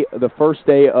the first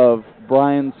day of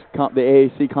Bryan's the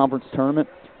AAC conference tournament,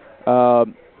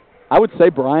 I would say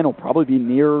Bryan will probably be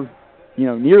near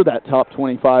that top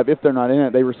 25 if they're not in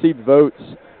it. They received votes.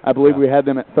 I believe we had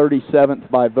them at 37th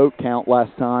by vote count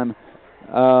last time.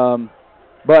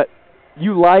 But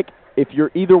if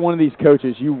you're either one of these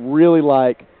coaches, you really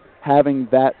like having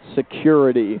that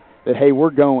security that, hey, we're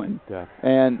going. Yeah.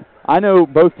 And I know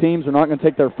both teams are not going to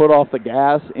take their foot off the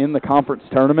gas in the conference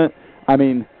tournament. I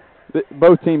mean,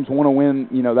 both teams want to win,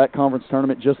 that conference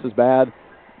tournament just as bad.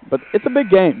 But it's a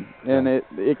big game, and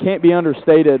it can't be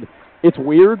understated. It's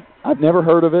weird. I've never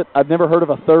heard of it. I've never heard of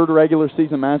a third regular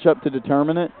season matchup to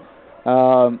determine it.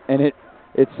 And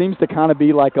it seems to kind of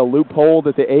be like a loophole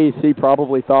that the AAC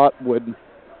probably thought would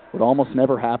almost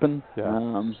never happen.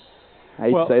 Yeah. I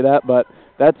hate to say that, but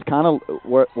that's kind of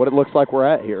what it looks like we're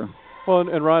at here. Well,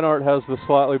 and Reinhardt has the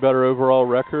slightly better overall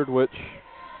record, which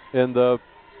in the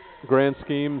grand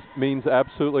scheme means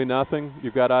absolutely nothing.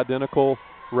 You've got identical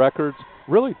records.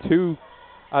 Really two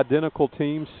identical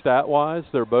teams stat-wise.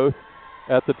 They're both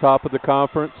at the top of the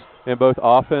conference in both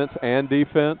offense and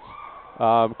defense.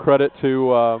 Credit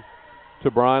to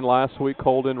Bryan last week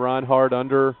holding Reinhardt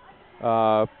under,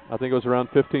 I think it was around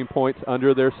 15 points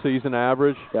under their season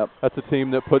average. Yep. That's a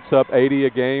team that puts up 80 a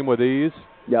game with ease.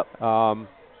 Yep.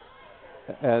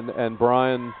 And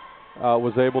Bryan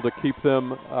was able to keep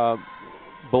them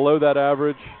below that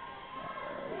average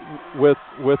with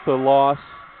the loss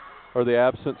or the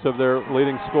absence of their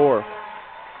leading scorer.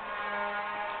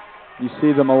 You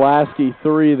see the Mulaski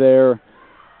three there.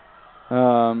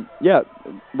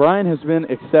 Bryan has been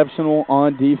exceptional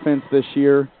on defense this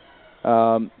year.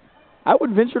 I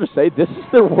would venture to say this is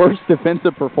their worst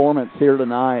defensive performance here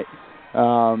tonight.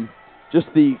 Just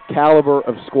the caliber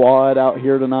of squad out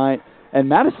here tonight. And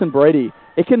Madison Brady,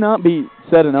 it cannot be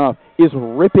said enough, is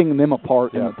ripping them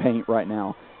apart in the paint right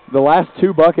now. The last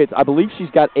two buckets, I believe she's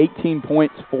got 18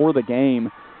 points for the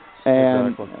game.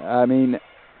 And, exactly. I mean,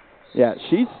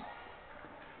 she's,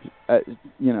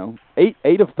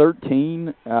 8 of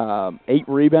 13, 8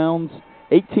 rebounds,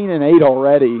 18 and 8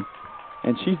 already.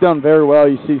 And she's done very well.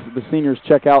 You see the seniors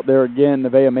check out there again,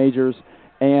 Nevaeh Majors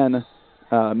and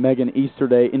Megan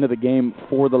Easterday into the game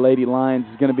for the Lady Lions.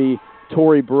 It's going to be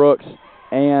Tori Brooks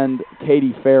and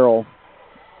Katie Farrell.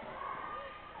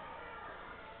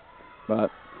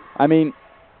 But, I mean,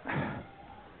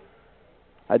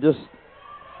 I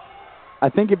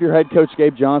think if you're head coach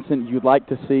Gabe Johnson, you'd like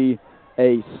to see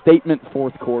a statement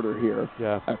fourth quarter here.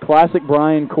 Yeah. A classic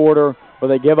Bryan quarter where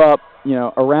they give up,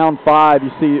 around 5.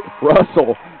 You see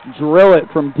Russell drill it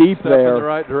from deep there. In the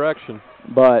right direction.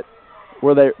 But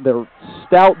where they're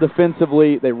stout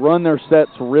defensively, they run their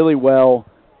sets really well,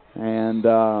 and,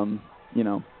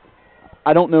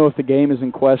 I don't know if the game is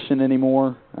in question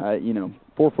anymore.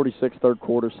 4:46 third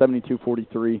quarter,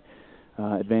 72-43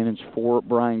 advantage for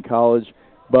Bryan College.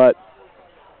 But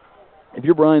if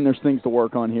you're Bryan, there's things to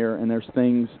work on here, and there's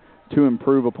things to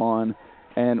improve upon.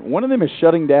 And one of them is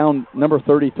shutting down number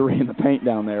 33 in the paint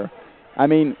down there. I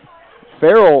mean,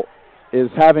 Farrell has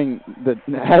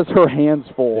her hands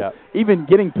full, even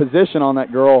getting position on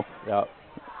that girl. Yeah.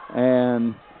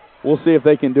 And we'll see if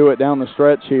they can do it down the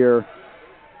stretch here.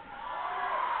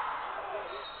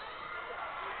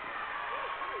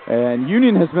 And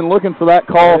Union has been looking for that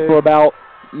call for about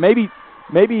maybe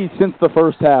since the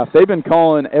first half. They've been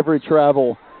calling every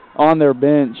travel on their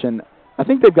bench, and I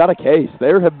think they've got a case.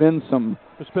 There have been some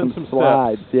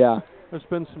slides. Steps. Yeah. There's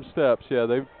been some steps. Yeah,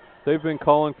 they've been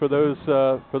calling for those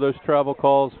travel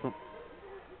calls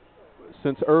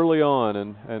since early on,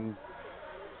 and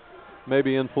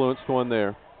maybe influenced one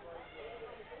there.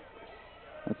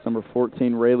 That's number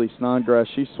 14, Rayleigh Snodgrass.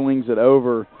 She swings it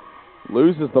over,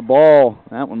 loses the ball.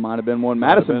 That one might have been one.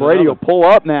 Madison Brady will pull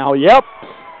up now. Yep.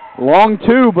 Long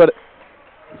two, but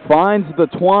finds the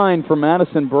twine for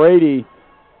Madison Brady,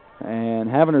 and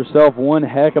having herself one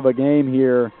heck of a game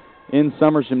here in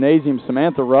Summers Gymnasium.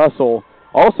 Samantha Russell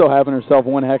also having herself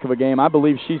one heck of a game. I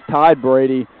believe she's tied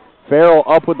Brady. Farrell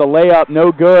up with the layup,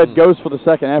 no good. Goes for the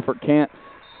second effort, can't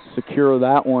secure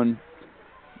that one.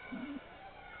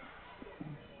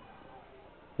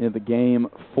 In the game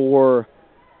for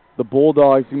the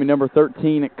Bulldogs, going to be number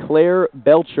 13, Claire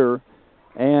Belcher,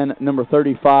 and number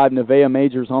 35, Nevaeh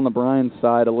Majors on the Bryan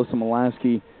side. Alyssa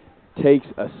Mulaski takes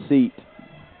a seat.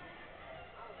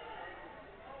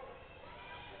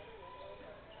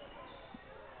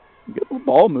 Good little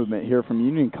ball movement here from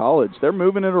Union College. They're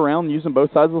moving it around using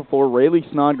both sides of the floor. Rayleigh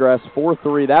Snodgrass,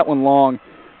 4-3. That one long.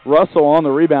 Russell on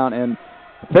the rebound, and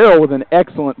Farrell with an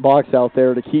excellent box out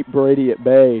there to keep Brady at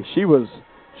bay. She was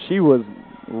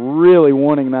really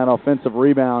wanting that offensive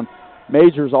rebound.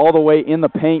 Majors all the way in the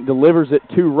paint, delivers it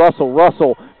to Russell.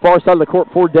 Russell far side of the court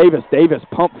for Davis. Davis,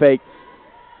 pump fake.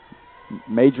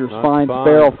 Majors finds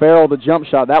Farrell. Farrell, the jump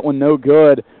shot. That one no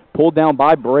good. Pulled down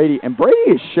by Brady. And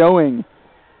Brady is showing,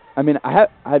 I mean,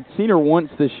 I'd seen her once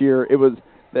this year. It was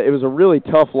a really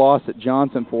tough loss at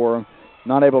Johnson for him.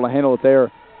 Not able to handle it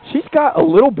there. She's got a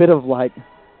little bit of, like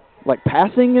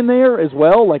passing in there as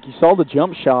well. Like you saw the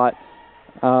jump shot.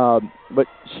 But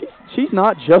she's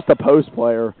not just a post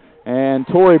player. And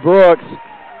Tori Brooks,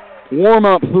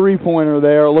 warm-up three-pointer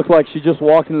there. It looked like she just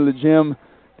walked into the gym,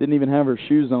 didn't even have her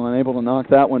shoes on, able to knock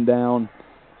that one down.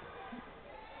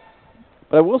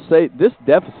 But I will say, this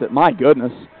deficit, my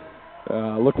goodness,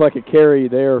 looked like a carry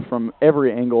there from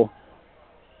every angle.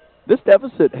 This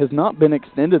deficit has not been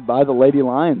extended by the Lady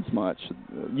Lions much.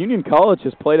 Union College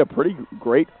has played a pretty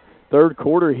great third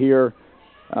quarter here.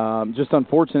 Just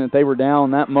unfortunate they were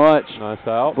down that much. Nice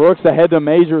out. Brooks ahead to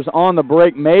Majors on the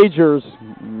break. Majors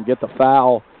get the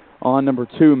foul on number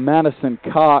 2, Madison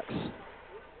Cox.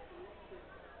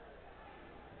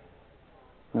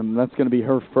 And that's going to be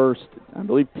her first, I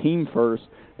believe, team first.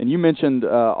 And you mentioned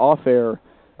off-air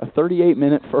a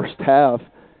 38-minute first half,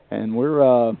 and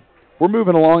we're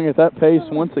moving along at that pace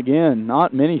once again.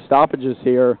 Not many stoppages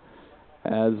here,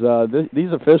 as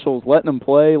these officials letting them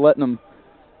play, letting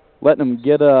them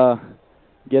get out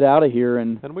of here,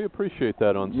 and we appreciate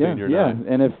that on senior night.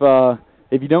 Yeah, and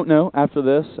if you don't know, after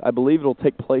this, I believe it'll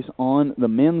take place on the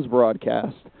men's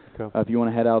broadcast. Okay. If you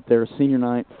want to head out there, senior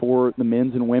night for the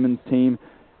men's and women's team,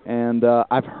 and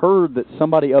I've heard that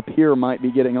somebody up here might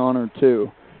be getting honored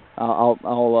too.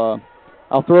 I'll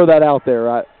throw that out there.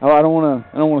 I don't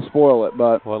want to spoil it,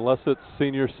 but unless it's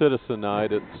senior citizen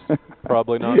night, it's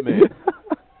probably not me.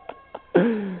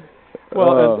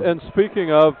 Well, and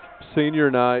speaking of senior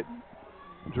night,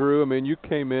 Drew, I mean, you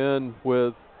came in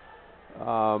with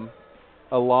a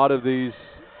lot of these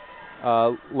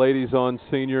ladies on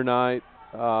senior night.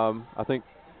 I think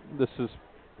this is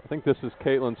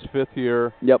Caitlin's 5th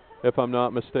year, yep, if I'm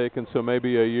not mistaken, so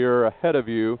maybe a year ahead of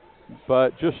you.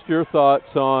 But just your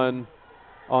thoughts on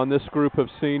this group of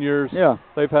seniors. Yeah.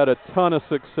 They've had a ton of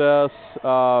success.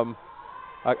 I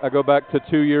go back to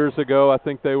 2 years ago. I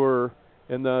think they were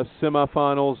in the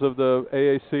semifinals of the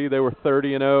AAC. They were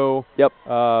 30-0. Yep.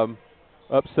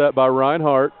 Upset by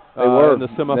Reinhardt they were in the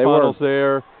semifinals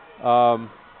there.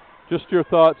 Just your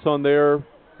thoughts on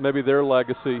maybe their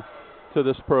legacy to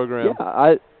this program.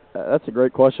 Yeah, that's a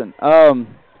great question.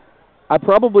 I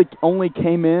probably only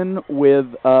came in with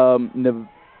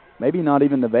maybe not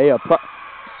even Nevaeh.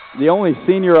 The only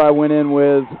senior I went in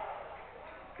with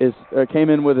came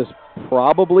in with is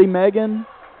probably Megan.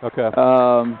 Okay.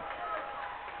 And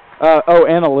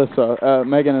Alyssa,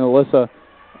 Megan and Alyssa.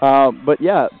 But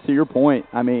yeah, to your point,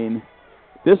 I mean,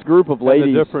 this group of ladies.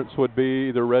 And the difference would be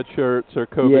either red shirts or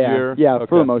COVID year. Yeah, okay.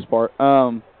 For the most part.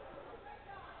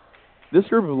 This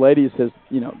group of ladies has,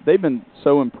 they've been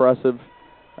so impressive.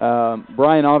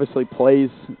 Bryan obviously plays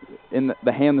in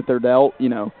the hand that they're dealt.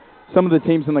 Some of the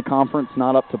teams in the conference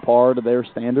not up to par to their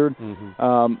standard.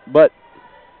 Mm-hmm. But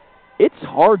it's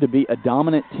hard to be a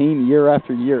dominant team year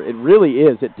after year. It really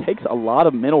is. It takes a lot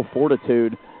of mental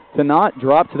fortitude to not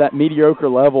drop to that mediocre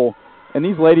level. And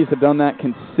these ladies have done that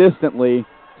consistently.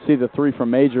 See the 3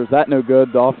 from Majors. That no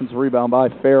good. The offensive rebound by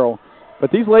Farrell.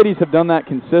 But these ladies have done that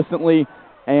consistently.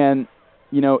 And,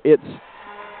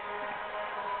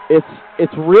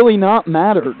 it's really not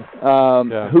mattered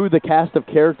who the cast of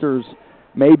characters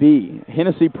may be.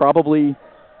 Hennessy probably,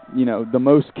 the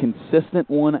most consistent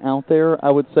one out there, I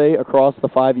would say, across the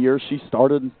 5 years. She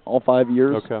started all 5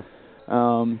 years. Okay.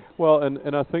 Well,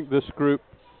 and I think this group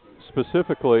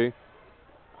specifically,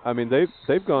 I mean,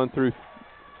 they've gone through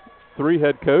 3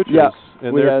 head coaches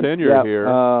in their tenure here.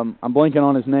 I'm blanking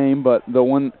on his name, but the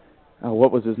one,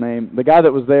 what was his name? The guy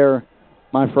that was there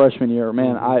my freshman year.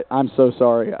 Man, I'm so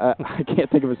sorry. I can't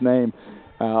think of his name.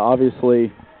 Obviously,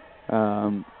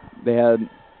 they had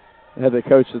the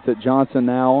coach that's at Johnson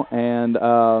now, and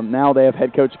now they have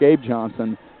head coach Gabe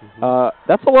Johnson. Mm-hmm.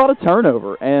 That's a lot of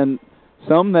turnover, and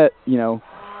some that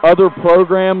other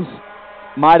programs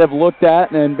might have looked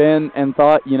at and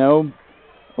thought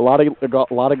a lot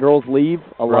of girls leave,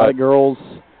 a lot of girls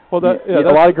a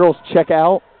lot of girls check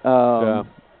out. Well,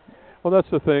 that's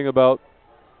the thing about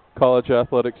college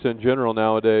athletics in general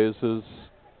nowadays is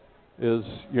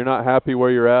you're not happy where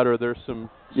you're at, or there's some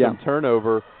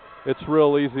turnover. It's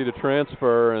real easy to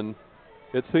transfer, and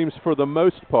it seems for the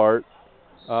most part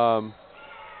the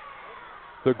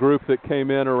group that came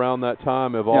in around that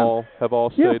time have all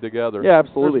stayed together. Yeah,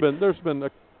 absolutely. There's been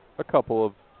a couple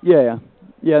of no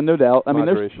doubt. I mean,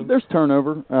 there's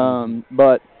turnover,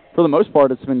 but for the most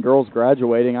part, it's been girls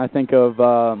graduating. I think of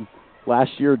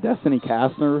last year, Destiny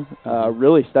Kastner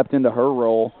really stepped into her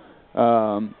role.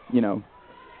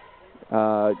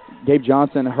 Gabe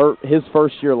Johnson, his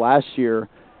first year last year,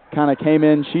 kind of came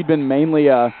in. She'd been mainly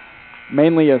a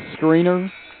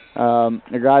screener,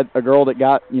 a girl that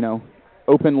got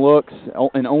open looks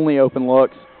and only open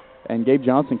looks. And Gabe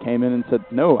Johnson came in and said,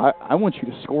 "No, I want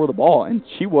you to score the ball." And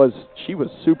she was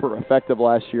super effective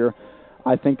last year.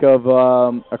 I think of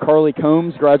a Carly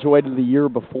Combs, graduated the year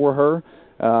before her.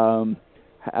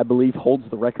 I believe holds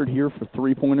the record here for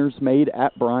three-pointers made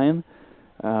at Bryan.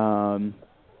 Shayla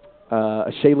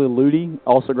Ludy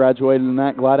also graduated in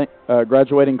that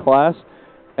graduating class.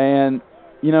 And,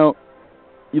 you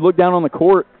look down on the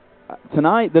court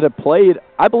tonight that have played,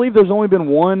 I believe there's only been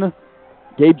one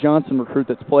Gabe Johnson recruit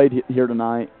that's played here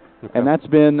tonight, and that's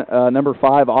been number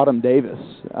 5, Autumn Davis.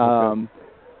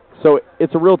 So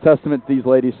it's a real testament to these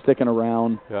ladies sticking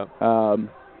around,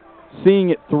 seeing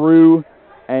it through,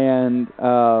 and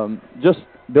just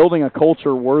building a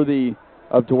culture worthy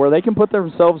of to where they can put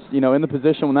themselves, in the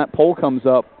position when that poll comes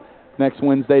up next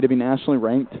Wednesday to be nationally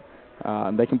ranked.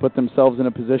 They can put themselves in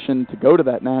a position to go to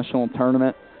that national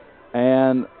tournament,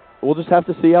 and we'll just have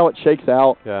to see how it shakes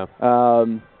out.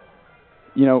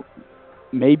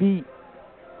 Maybe,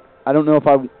 I don't know if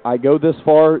I go this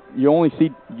far. You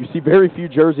see very few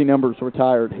jersey numbers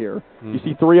retired here. You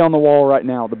see 3 on the wall right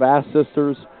now, the Bass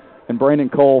sisters and Brandon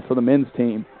Cole for the men's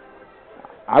team.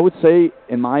 I would say,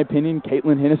 in my opinion,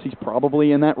 Caitlin Hennessy's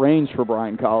probably in that range for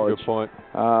Bryan College. Good point.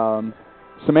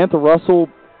 Samantha Russell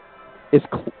is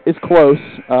close.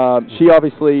 She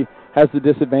obviously has the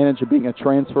disadvantage of being a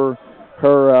transfer.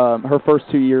 Her first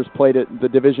 2 years played at the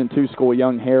Division II school,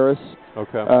 Young Harris.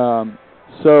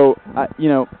 So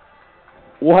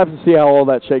we'll have to see how all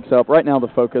that shakes up. Right now, the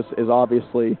focus is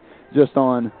obviously just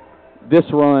on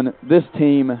this run, this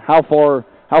team. How far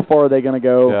are they going to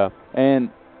go? And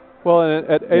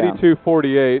at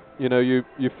 82-48,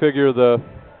 you figure the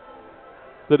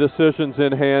decisions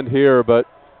in hand here, but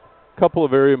a couple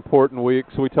of very important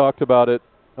weeks. We talked about it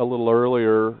a little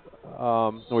earlier,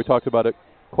 and we talked about it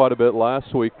quite a bit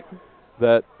last week,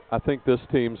 that I think this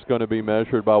team's going to be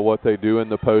measured by what they do in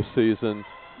the postseason.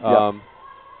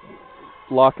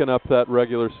 Locking up that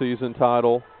regular season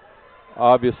title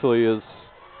obviously is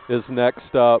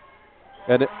next up,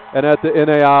 and at the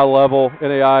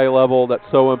NAIA level,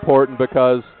 that's so important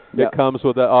because it comes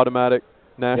with that automatic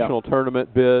national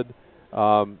tournament bid.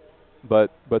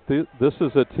 But this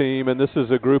is a team, and this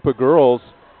is a group of girls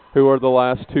who are the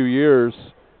last 2 years.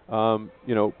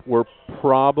 Were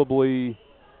probably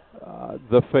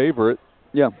the favorite.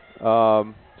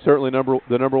 Certainly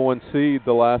the number 1 seed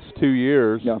the last 2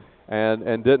 years.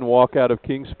 And didn't walk out of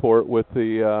Kingsport with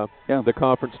the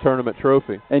conference tournament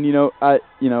trophy. And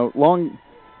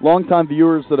long-time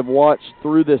viewers that have watched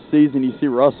through this season, you see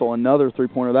Russell, another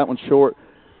three-pointer, that one's short.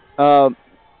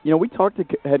 We talked to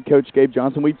head coach Gabe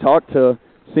Johnson. We talked to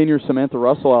senior Samantha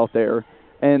Russell out there,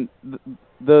 and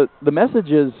the message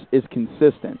is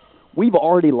consistent. We've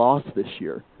already lost this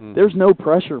year. There's no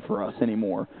pressure for us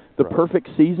anymore. The perfect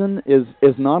season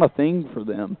is not a thing for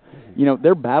them.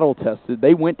 They're battle-tested.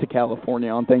 They went to California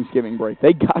on Thanksgiving break.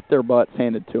 They got their butts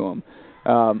handed to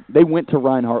them. They went to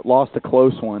Reinhardt, lost a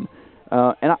close one.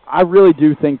 And I really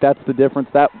do think that's the difference.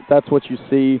 That's what you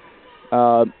see.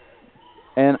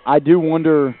 And I do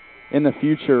wonder in the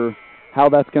future how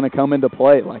that's going to come into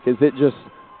play. Like, is it just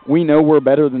we know we're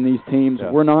better than these teams.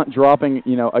 We're not dropping,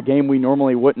 a game we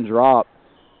normally wouldn't drop.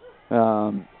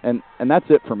 And that's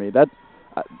it for me.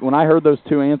 When I heard those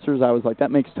 2 answers, I was like,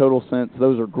 that makes total sense.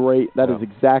 Those are great. That is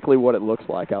exactly what it looks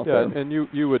like out there. And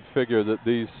you would figure that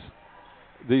these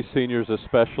seniors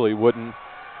especially wouldn't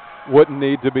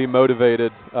need to be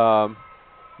motivated,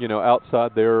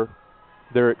 outside their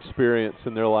experience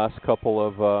in their last couple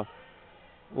of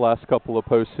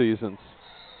postseasons.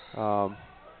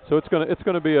 So it's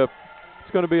going to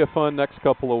be a fun next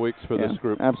couple of weeks for this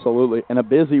group. Absolutely, and a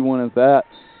busy one is that.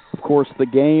 Of course, the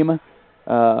game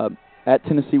at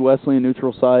Tennessee Wesleyan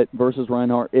neutral site versus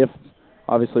Reinhardt. If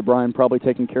obviously Bryan probably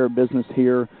taking care of business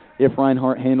here. If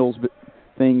Reinhardt handles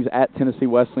things at Tennessee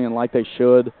Wesleyan like they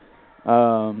should,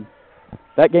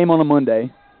 that game on a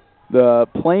Monday. The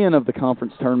play-in of the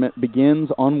conference tournament begins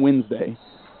on Wednesday.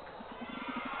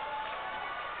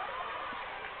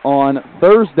 On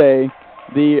Thursday,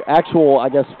 the actual,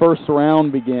 first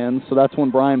round begins, so that's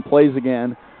when Bryan plays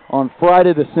again. On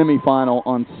Friday, the semifinal.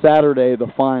 On Saturday, the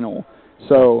final.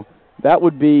 So that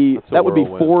would be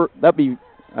four. That'd be,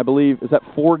 I believe, is that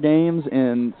 4 games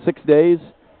in 6 days?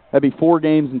 That'd be 4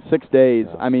 games in 6 days.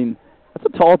 Yeah. I mean, that's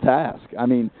a tall task. I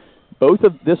mean, both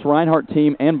of this Reinhardt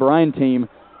team and Bryan team,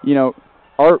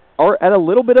 are at a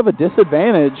little bit of a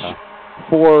disadvantage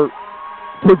for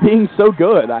being so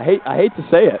good. I hate to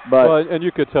say it, but well, and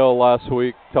you could tell last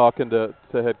week talking to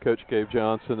head coach Gabe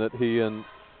Johnson that he and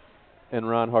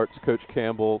Reinhardt's coach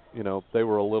Campbell, they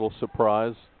were a little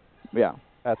surprised. Yeah.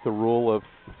 At the rule of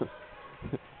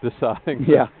deciding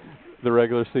the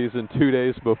regular season 2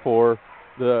 or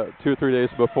 3 days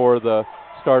before the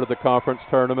start of the conference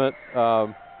tournament.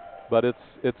 But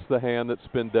it's the hand that's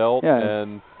been dealt,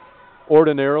 and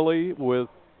ordinarily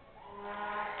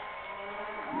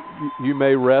you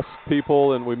may rest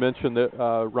people, and we mentioned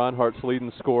that Reinhardt's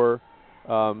leading scorer.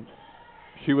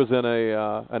 She was in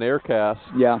an air cast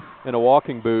in a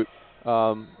walking boot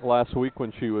last week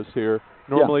when she was here.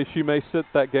 Normally she may sit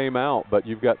that game out, but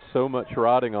you've got so much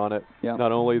riding on it. Yeah.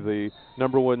 Not only the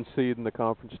 #1 seed in the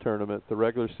conference tournament, the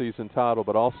regular season title,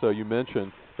 but also you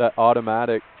mentioned that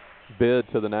automatic bid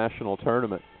to the national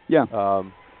tournament. Yeah.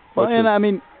 Well, and I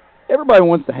mean, everybody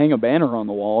wants to hang a banner on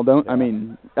the wall, don't? Yeah.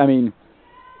 I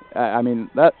mean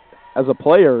that as a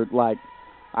player, like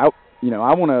I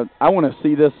want to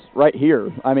see this right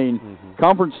here. I mean,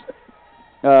 conference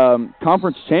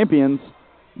champions.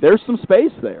 There's some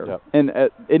space there, and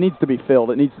it needs to be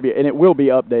filled. It needs to be, and it will be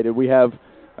updated. We have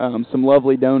some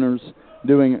lovely donors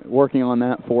working on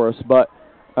that for us, but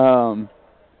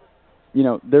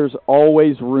there's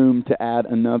always room to add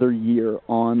another year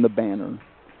on the banner.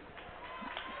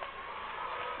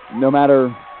 No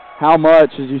matter how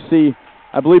much, as you see,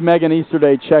 I believe Megan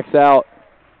Easterday checks out.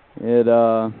 It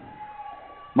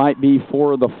might be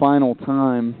for the final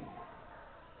time.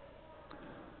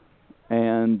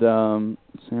 And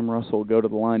Sam Russell will go to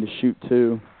the line to shoot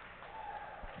two.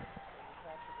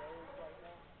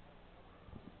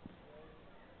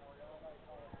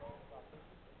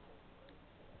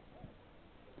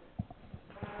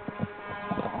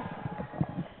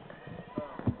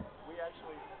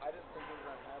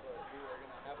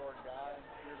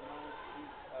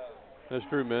 As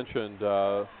Drew mentioned,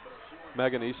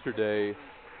 Megan Easterday,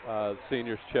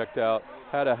 seniors checked out,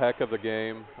 had a heck of a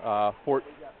game.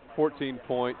 14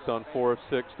 points on 4 of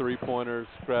 6 3-pointers,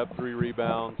 grabbed 3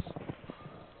 rebounds.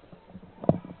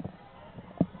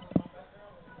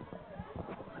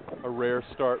 A rare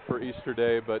start for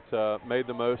Easterday, but made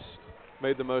the most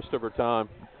of her time.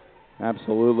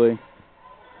 Absolutely.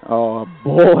 Oh, a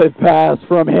bullet pass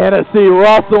from Hennessy.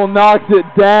 Russell knocks it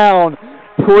down.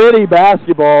 Pretty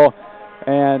basketball.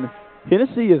 And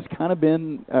Hennessy has kind of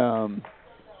been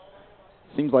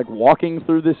seems like walking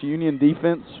through this Union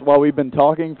defense while we've been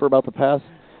talking for about the past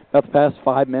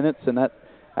 5 minutes, and that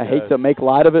I hate to make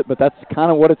light of it, but that's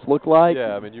kind of what it's looked like.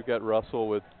 Yeah, I mean, you've got Russell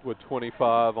with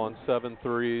 25 on 7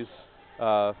 threes.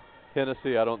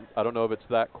 Hennessy, I don't know if it's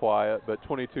that quiet, but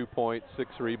 22 points, 6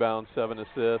 rebounds, 7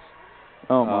 assists.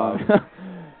 Oh my!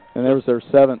 And there's her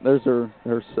seventh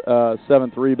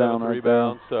rebound right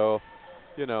there. So,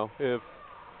 if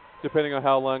depending on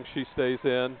how long she stays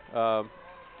in.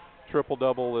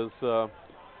 Triple-double is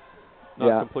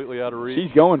not completely out of reach.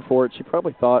 She's going for it. She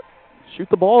probably thought, shoot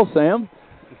the ball, Sam.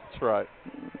 That's right.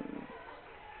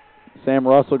 Sam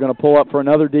Russell going to pull up for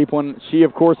another deep one. She,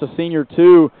 of course, a senior,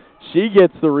 too. She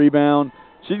gets the rebound.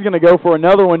 She's going to go for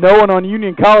another one. No one on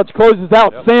Union College closes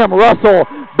out. Yep. Sam Russell,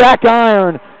 back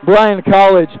iron. Bryan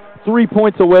College, 3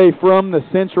 points away from the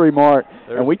century mark.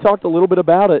 And we talked a little bit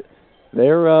about it.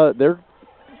 They're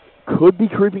could be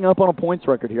creeping up on a points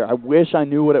record here. I wish I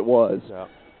knew what it was. Yeah.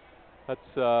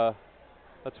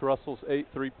 That's Russell's 8th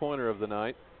 3-pointer of the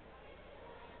night.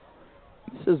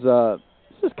 This is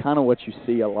kind of what you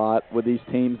see a lot with these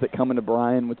teams that come into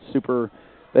Bryan with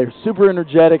they're super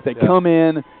energetic. They come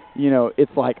in,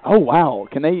 it's like, oh wow,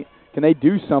 can they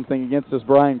do something against this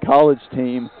Bryan College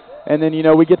team? And then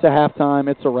we get to halftime,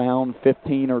 it's around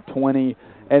 15 or 20,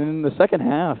 and in the second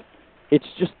half, it's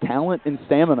just talent and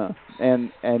stamina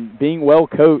and being well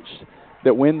coached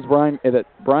that wins that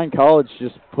Bryan College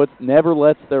just never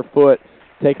lets their foot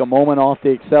take a moment off the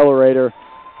accelerator.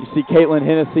 You see Caitlin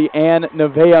Hennessy and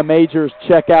Nevaeh Majors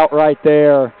check out right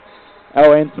there.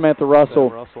 Oh, and Samantha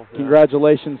Russell.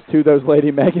 Congratulations to those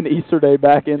ladies. Megan Easterday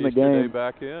back in the game. Easterday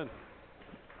back in.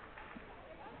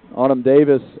 Autumn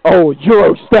Davis. Oh,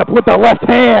 Euro step with the left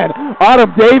hand.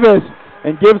 Autumn Davis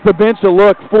and gives the bench a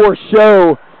look for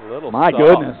show. My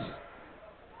goodness.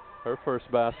 Her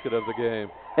first basket of the game.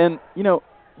 And,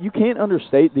 you can't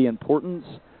understate the importance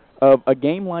of a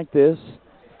game like this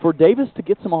for Davis to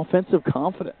get some offensive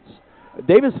confidence.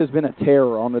 Davis has been a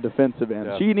terror on the defensive end.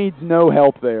 Yeah. She needs no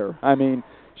help there. I mean,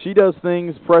 she does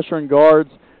things, pressuring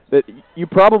guards, that you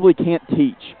probably can't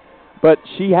teach. But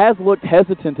she has looked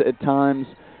hesitant at times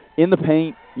in the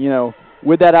paint,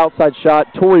 with that outside shot.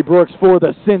 Tori Brooks for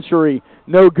the century.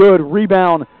 No good.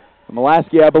 Rebound.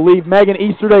 Mulaski, I believe. Megan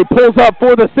Easterday pulls up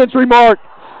for the century mark.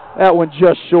 That one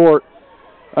just short.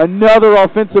 Another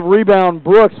offensive rebound.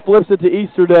 Brooks flips it to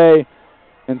Easterday,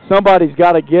 and somebody's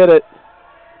got to get it.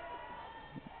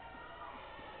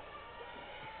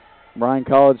 Bryan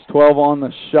College 12 on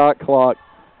the shot clock.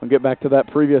 I'll get back to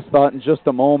that previous thought in just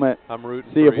a moment. I'm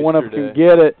rooting See for if one of them Easterday. can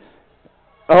get it.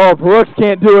 Oh, Brooks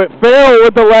can't do it. Farrell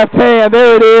with the left hand.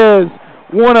 There it is.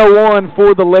 101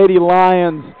 for the Lady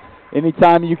Lions.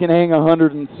 Anytime you can hang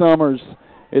 100 in Summers,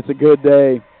 it's a good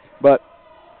day. But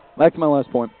back to my last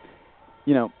point.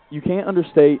 You know, you can't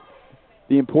understate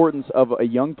the importance of a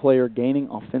young player gaining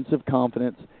offensive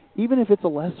confidence, even if it's a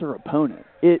lesser opponent.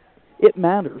 It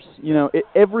matters. You know,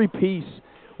 every piece,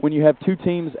 when you have two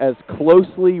teams as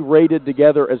closely rated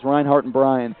together as Reinhardt and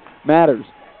Bryan, matters.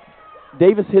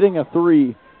 Davis hitting a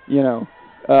three, you know,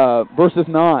 versus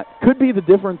not, could be the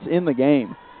difference in the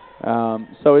game.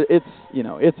 So it's, you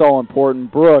know, it's all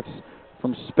important. Brooks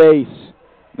from space,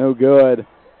 no good.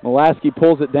 Mulaski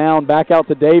pulls it down, back out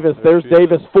to Davis. There's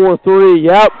Davis 4-3.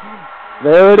 Yep,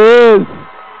 there it is.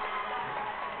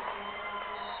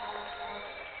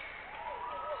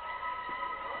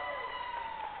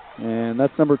 And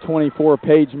that's number 24,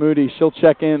 Paige Moody. She'll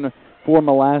check in for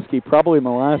Mulaski. Probably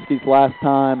Mulaski's last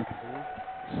time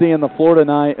seeing the floor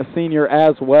tonight, a senior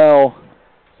as well.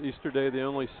 Is Easterday the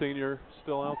only senior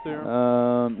still out there?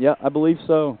 Yeah, I believe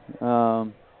so.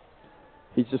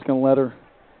 He's just going to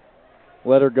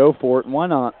let her go for it, and why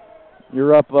not?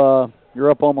 You're up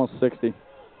almost 60.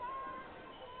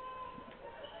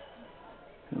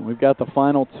 And we've got the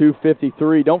final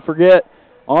 2:53. Don't forget,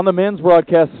 on the men's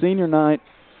broadcast, senior night,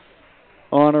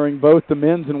 honoring both the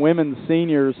men's and women's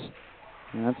seniors.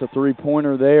 And that's a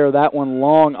three-pointer there. That one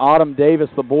long. Autumn Davis,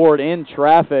 the board, in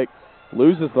traffic,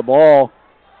 loses the ball.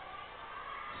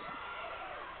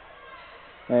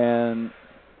 And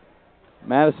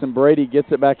Madison Brady gets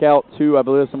it back out to, I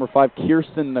believe it's number 5,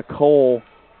 Kirsten Nicole.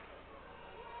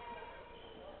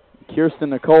 Kirsten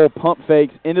Nicole pump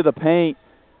fakes into the paint,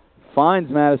 finds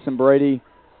Madison Brady.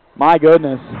 My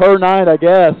goodness, her night, I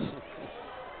guess.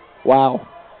 Wow.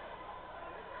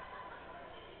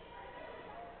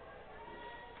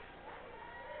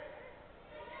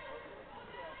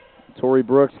 Tori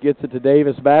Brooks gets it to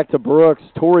Davis, back to Brooks.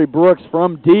 Tori Brooks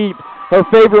from deep, her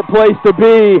favorite place to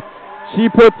be. She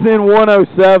puts in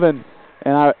 107.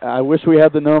 And I wish we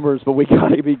had the numbers, but we got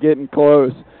to be getting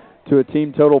close to a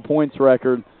team total points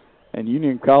record. And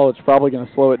Union College probably going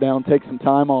to slow it down, take some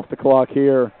time off the clock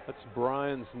here. That's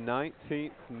Bryan's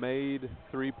 19th made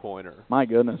three-pointer. My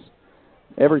goodness.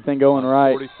 Everything going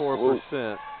right.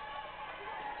 44%.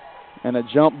 And a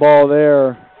jump ball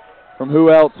there from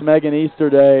who else? Megan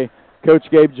Easterday. Coach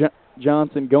Gabe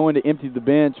Johnson going to empty the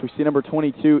bench. We see number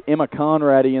 22, Emma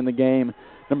Conrady, in the game.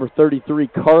 Number 33,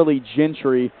 Carly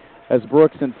Gentry, as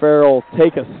Brooks and Farrell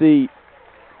take a seat.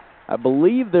 I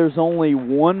believe there's only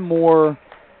one more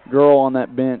girl on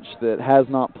that bench that has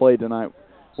not played tonight.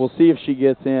 We'll see if she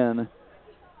gets in.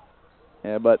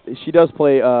 Yeah, but she does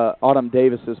play Autumn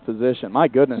Davis's position. My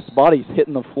goodness, bodies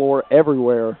hitting the floor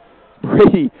everywhere.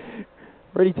 Brady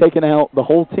taking out the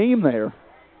whole team there.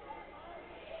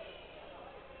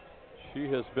 She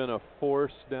has been a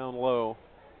force down low.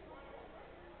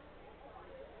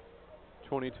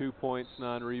 22 points,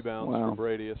 9 rebounds for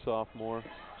Brady, a sophomore.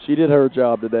 She did her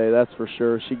job today, that's for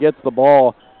sure. She gets the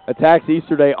ball, attacks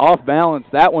Easterday off balance.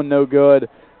 That one no good.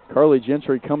 Carly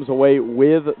Gentry comes away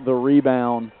with the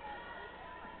rebound.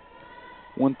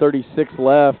 1:36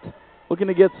 left. Looking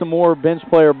to get some more bench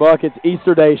player buckets.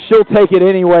 Easterday, she'll take it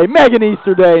anyway. Megan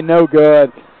Easterday, no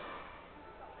good.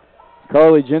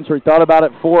 Carly Gentry thought about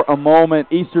it for a moment.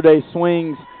 Easterday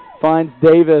swings, finds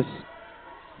Davis.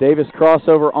 Davis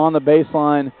crossover on the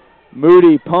baseline.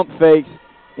 Moody pump fakes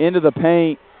into the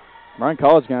paint. Bryan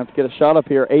College going to have to get a shot up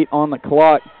here. 8 on the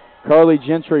clock. Carly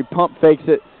Gentry pump fakes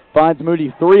it. Finds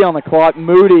Moody. 3 on the clock.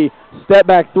 Moody, step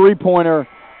back three-pointer.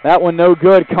 That one no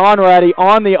good. Conrady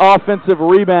on the offensive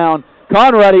rebound.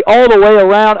 Conrady all the way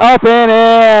around, up and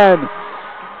in.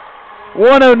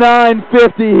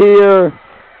 109-50 here.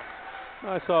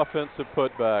 Nice offensive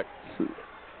putback.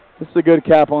 This is a good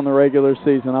cap on the regular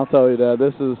season, I'll tell you that.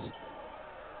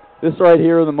 This right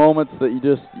here are the moments that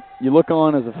you look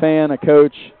on as a fan, a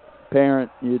coach, parent.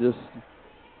 You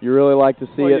really like to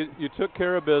see it. You took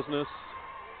care of business.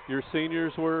 Your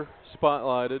seniors were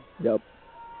spotlighted. Yep.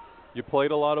 You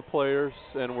played a lot of players,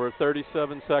 and we're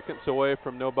 37 seconds away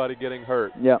from nobody getting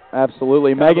hurt. Yep,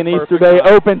 absolutely. Megan Easterday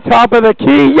open, top of the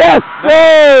key. Yes,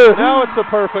 sir! Now it's a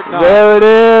perfect night. There it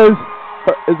is.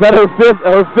 Is that her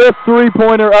fifth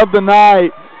three-pointer of the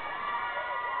night?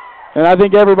 And I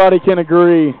think everybody can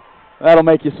agree That'll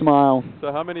make you smile.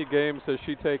 So how many games has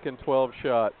she taken 12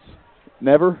 shots?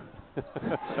 Never.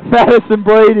 Madison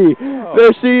Brady. Oh.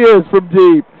 There she is from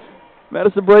deep.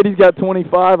 Madison Brady's got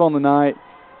 25 on the night.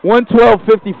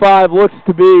 112.55 looks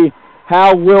to be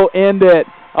how we'll end it.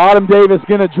 Autumn Davis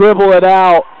going to dribble it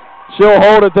out. She'll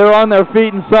hold it. They're on their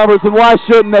feet in Summers, and why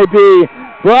shouldn't they be?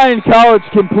 Bryan College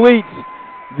completes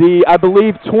the, I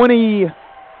believe,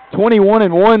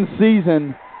 21-1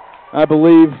 season, I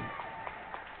believe.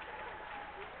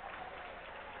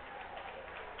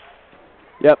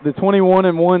 Yep, the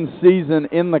 21-1 season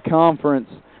in the conference.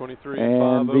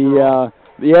 23-5 and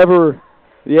the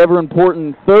ever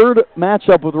important third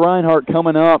matchup with Reinhardt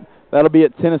coming up. That'll be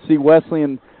at Tennessee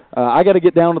Wesleyan. I got to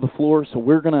get down to the floor, so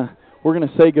we're gonna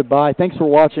say goodbye. Thanks for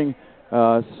watching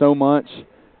so much,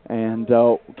 and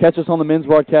catch us on the men's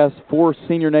broadcast for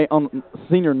senior night on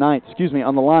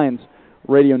the Lions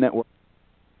Radio Network.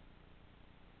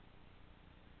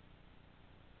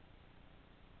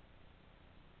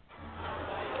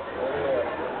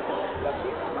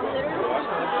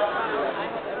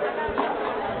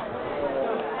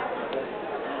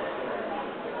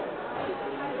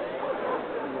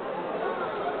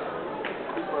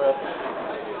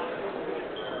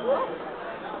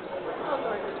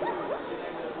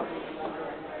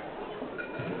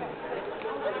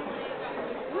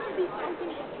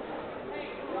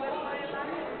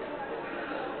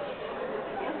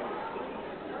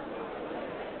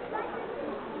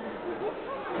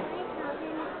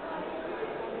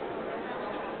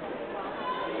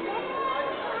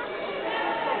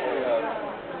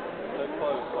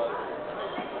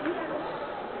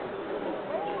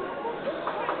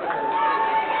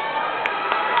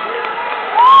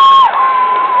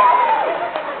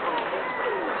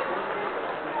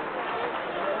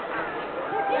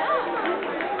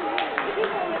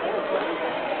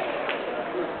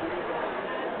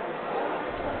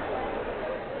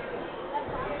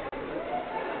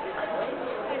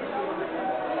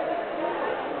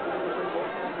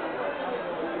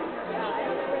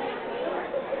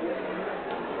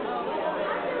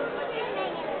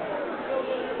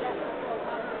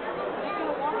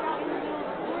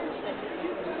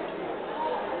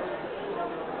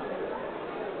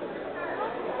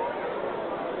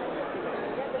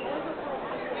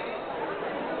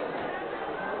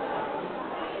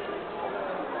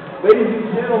 Ladies and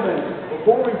gentlemen,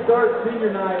 before we start senior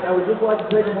night, I would just like to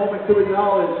take a moment to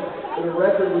acknowledge that a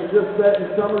record was just set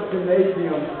in Summers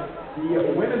Gymnasium.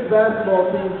 The women's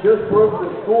basketball team just broke the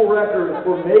school record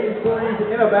for made threes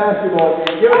in a basketball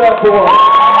game. Give it up for them.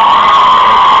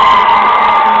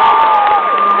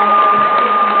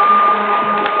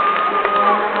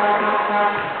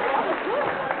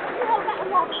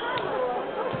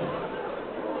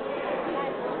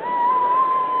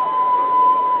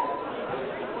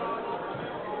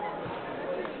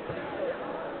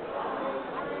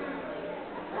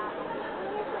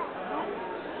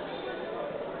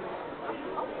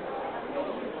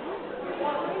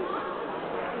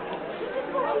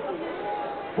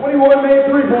 21 made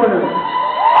three-pointers.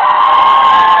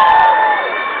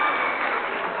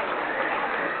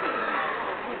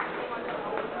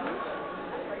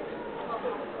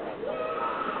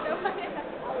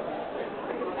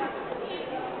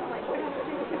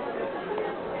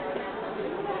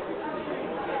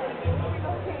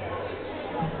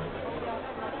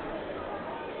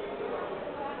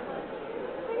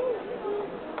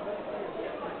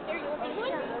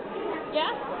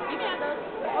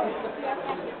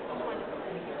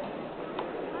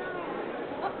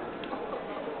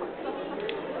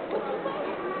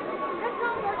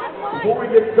 Before we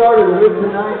get started with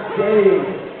tonight's game,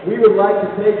 we would like to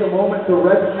take a moment to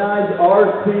recognize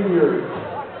our seniors.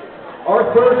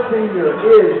 Our first senior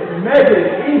is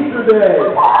Megan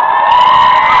Easterday.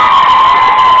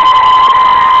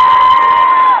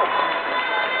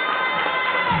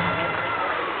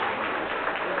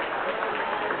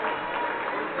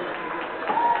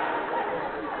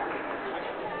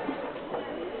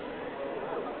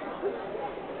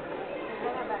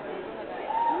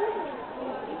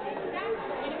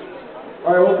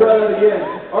 All right, we'll try that again.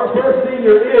 Our first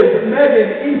senior is Megan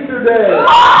Easterday.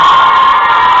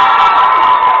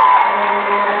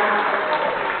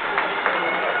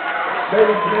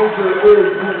 Megan's major is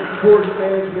in sports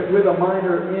management with a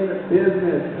minor in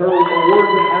business. Her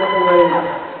awards and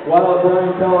accolades while at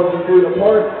Bryan College include a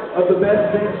part of the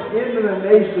best bench in the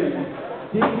nation,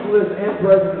 Dean's List and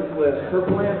President's List. Her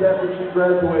plans after she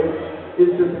graduates is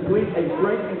to complete a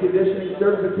strength and conditioning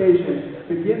certification,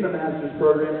 begin the master's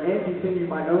program, and continue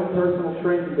my own personal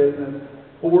training business,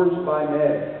 Forged by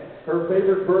Meg. Her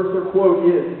favorite verse or quote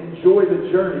is, "Enjoy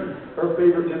the journey." Her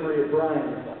favorite memory at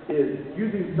Bryan is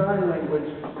using sign language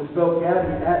to spell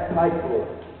Gabby at Pikeville.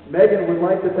 Megan would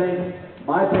like to thank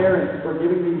my parents for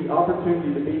giving me the opportunity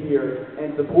to be here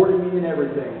and supporting me in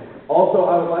everything. Also,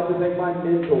 I would like to thank my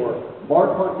mentor,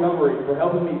 Mark Montgomery, for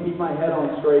helping me keep my head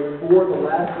on straight for the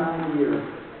last 9 years.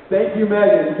 Thank you,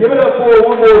 Megan. Give it up for her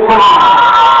one more time.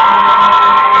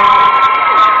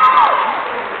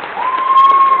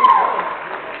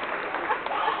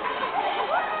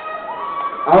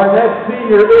 Our next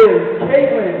senior is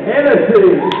Caitlin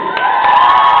Hennessy.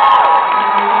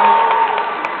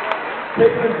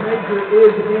 Caitlin's major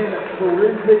is in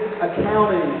forensic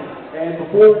accounting. And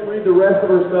before we read the rest of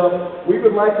her stuff, we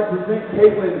would like to present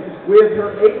Caitlin with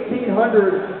her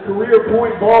 1800 career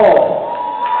point ball.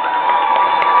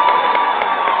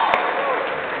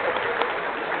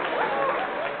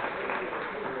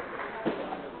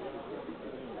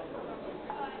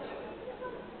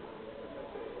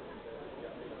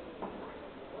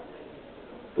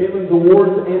 Caitlin's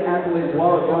awards and accolades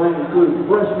while at Bryan include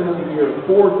Freshman of the Year,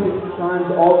 4 times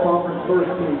All-Conference First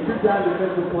Team, 2-time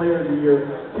Defensive Player of the Year,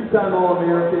 2-time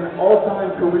All-American,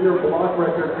 all-time career block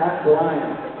record at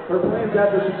Bryan. Her plans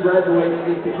after she graduates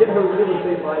is to get her real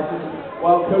estate license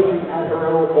while coaching at her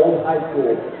old high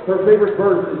school. Her favorite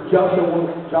verse is Joshua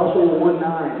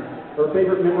 1:9. Her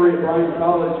favorite memory at Bryan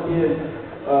College is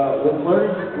was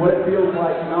learning what it feels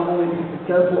like to not only be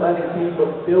successful as a team,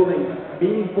 but building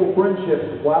meaningful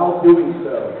friendships while doing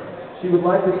so. She would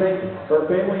like to thank her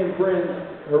family and friends,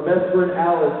 her best friend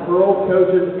Alice, her old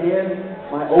coaches, and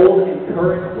my old and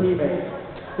current teammates.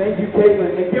 Thank you,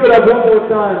 Caitlin, and give it up one more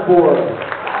time for her.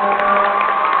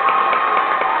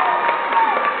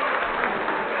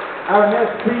 Our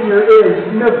next senior is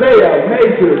Nevaeh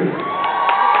Majors.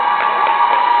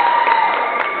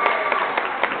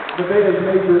 Nevaeh's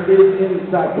major is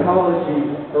in psychology.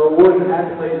 Her awards and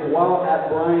accolades while at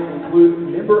Bryan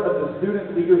include member of the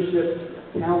Student Leadership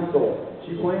Council.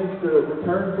 She plans to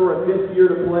return for a 5th year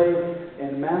to play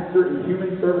and master in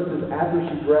human services after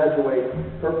she graduates.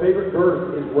 Her favorite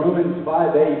verse is Romans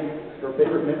 5:8. Her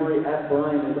favorite memory at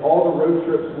Bryan is all the road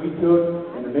trips we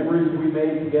took and the memories we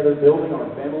made together building our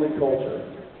family culture.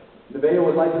 Nevaeh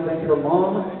would like to thank her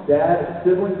mom, dad,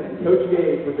 siblings, and Coach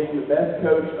Gabe for being the best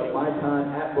coach of my time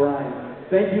at Bryan.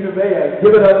 Thank you, Nevaeh.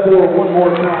 Give it up for her one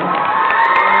more time.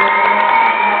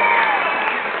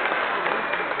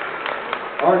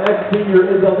 Our next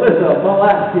senior is Alyssa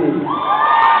Malasky.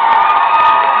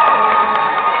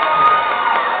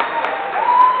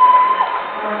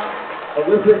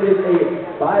 Alyssa is a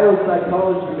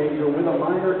biopsychology major with a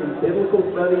minor in biblical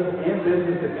studies and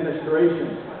business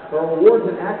administration. Her awards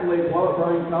and accolades while at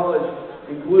Bryan College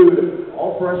include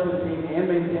all-freshman team and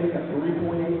maintaining a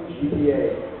 3.8 GPA.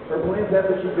 Her plans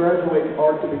after she graduates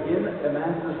are to begin a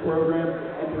master's program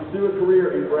and pursue a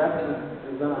career in graphic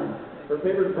design. Her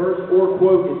favorite verse or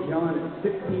quote is John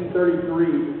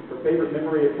 16:33. Her favorite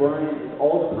memory at Bryan is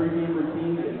all the pregame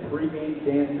routines and pregame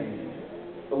dancing.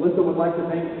 Alyssa would like to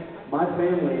thank my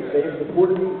family. They have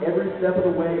supported me every step of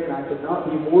the way, and I could not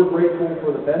be more grateful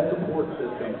for the best support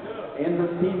system and her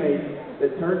teammates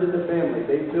that turned into family.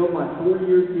 They filled my 4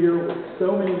 years here with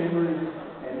so many memories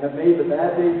and have made the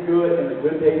bad days good and the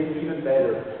good days even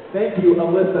better. Thank you,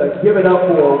 Alyssa. Give it up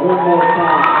for her one more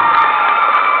time.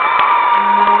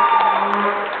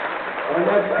 Our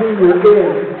next senior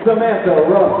is Samantha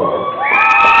Russell.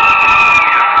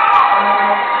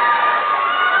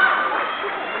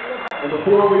 And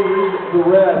before we read the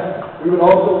rest, we would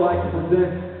also like to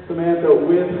present Samantha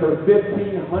with her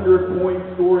 1,500-point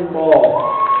scoring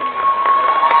ball.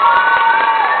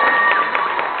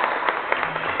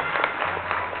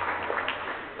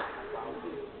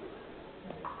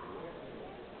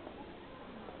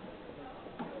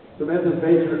 Samantha's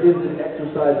major is in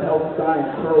exercise health science.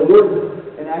 Her awards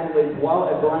and accolades while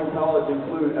at Bryan College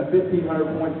include a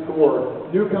 1,500-point score,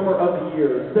 newcomer of the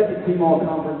year, second team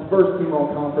all-conference, first team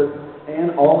all-conference,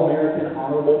 and All-American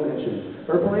honorable mention.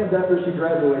 Her plans after she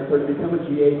graduates are to become a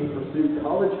GA to pursue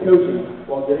college coaching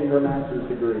while getting her master's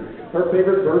degree. Her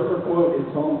favorite verse or quote is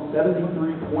Psalm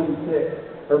 73:26.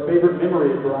 Her favorite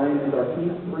memory at Bryan is our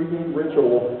team's pregame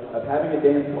ritual of having a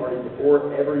dance party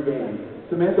before every game.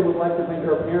 Samantha would like to thank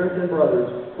her parents and brothers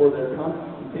for their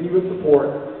continuous support,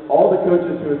 all the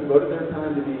coaches who have devoted their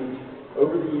time to me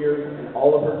over the years, and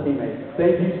all of her teammates.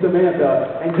 Thank you,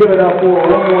 Samantha, and give it up for her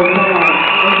one more time.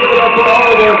 And give it up for all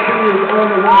of our seniors on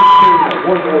the women's team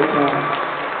one more time.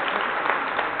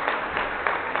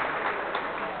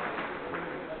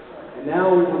 And now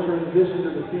we will transition to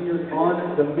the seniors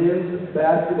on the men's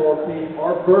basketball team.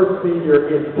 Our first senior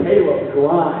is Caleb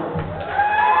Grimes.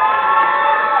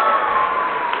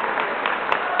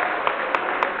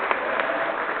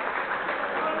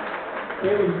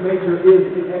 Caleb's major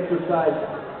is in exercise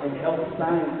and health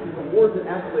science. His awards and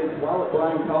accolades while at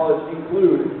Bryan College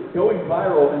include going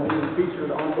viral and being featured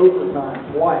on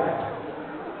Overtime twice.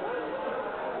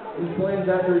 His plans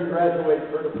after he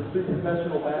graduates are to pursue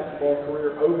professional basketball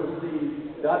career overseas. ...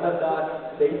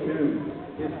 Stay tuned.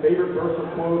 His favorite verse or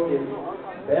quote is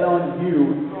 "Bet on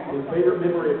you." His favorite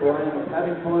memory at Bryan was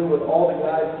having fun with all the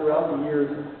guys throughout the years,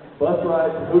 bus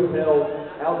rides, hotels,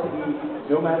 out to eat,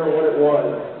 no matter what it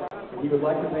was. And he would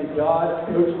like to thank God,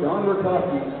 Coach Don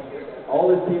Rukowski, all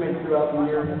his teammates throughout the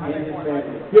years, and his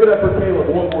family. Give it up for Caleb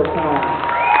one more time.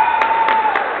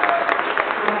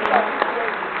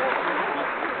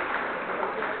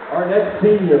 Our next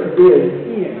senior is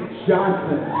Ian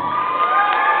Johnson.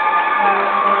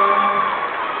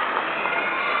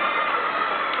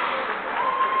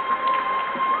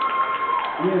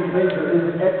 Ian's major is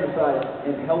in exercise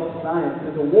and health science.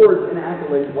 His awards and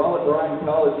accolades while at Bryan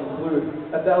College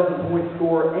include a 1,000-point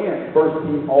score and first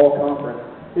team all-conference.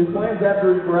 His plans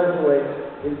after he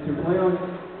graduates is to plan on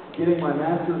getting my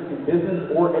master's in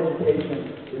business or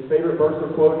education. His favorite verse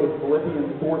or quote is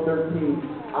Philippians 4:13.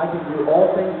 I can do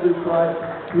all things through Christ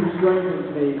who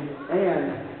strengthens me.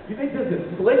 And you think this is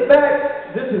slick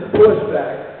back? This is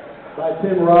pushback by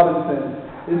Tim Robinson.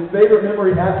 His favorite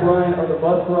memory at Bryan are the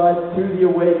bus rides to the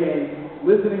away game,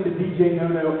 listening to DJ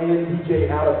Nono and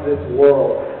DJ Out of This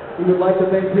World. He would like to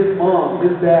thank his mom,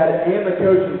 his dad, and the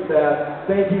coaching staff.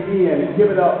 Thank you, Ian, and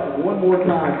give it up one more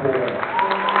time for him.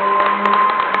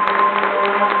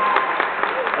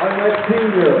 Our next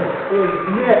senior is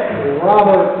Nick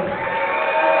Roberts.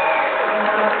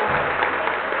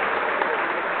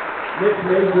 Nick's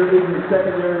major is in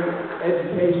secondary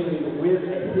education with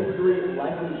a history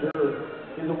licensure.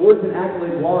 His awards and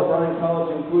accolades while at Bryan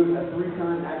College include a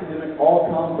 3-time academic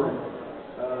all-conference,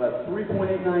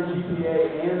 3.89 GPA,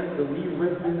 and the Lee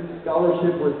Richmond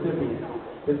Scholarship recipient.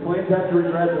 His plans after he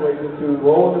graduates is to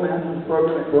enroll in the master's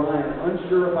program at Bryan,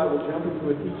 unsure if I will jump into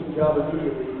a teaching job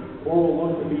immediately or will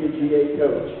look to be a GA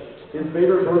coach. His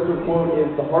favorite verse or quote is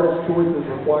 "The hardest choices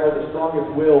require the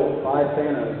strongest will" by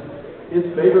Thanos. His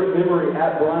favorite memory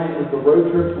at Bryan is the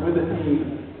road trips with the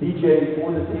team, DJs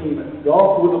for the team,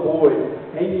 golf with the boys,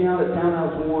 hanging out at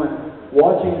Townhouse 1,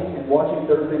 watching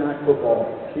Thursday night football.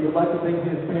 He would like to thank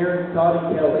his parents, Todd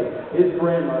and Kelly, his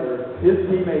grandmother, his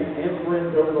teammates and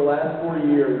friends over the last 40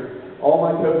 years, all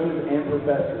my coaches and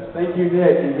professors. Thank you,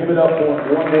 Nick, and give it up for him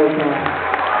one more time.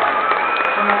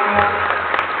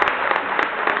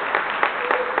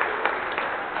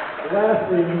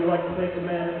 Lastly, we would like to thank the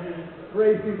man who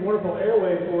graced these wonderful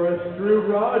airways for us,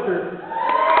 Drew Rogers.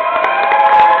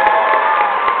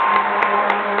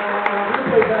 Drew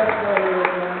played basketball here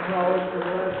at Bryan College for the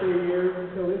last 3 years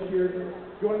until this year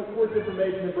joining Sports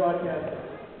Information and Broadcasting.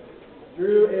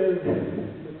 Drew is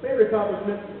his favorite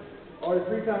accomplishments are the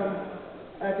 3-time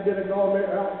academic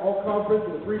all-conference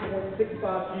with a 3.65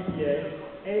 GPA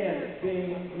and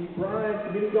being the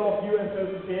Bryan Mini Golf U.S.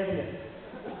 Open champion.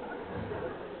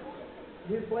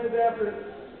 His plans after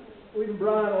leaving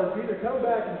Bryan are to either come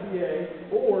back to GA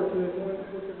or to join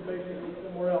Sports Information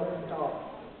somewhere else in college.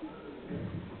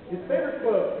 His favorite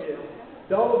quote is,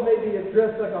 "Dogs may be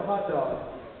dressed like a hot dog,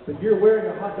 but you're wearing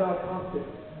a hot dog costume,"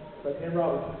 by Tim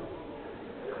Robinson.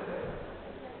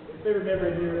 His favorite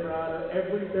memory here at Bryan are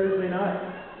every Thursday night.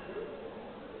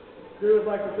 Drew would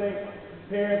like to thank his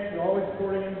parents for always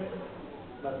supporting him,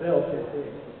 myself,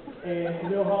 and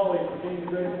Camille Hawley for being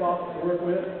the greatest boss to work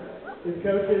with, his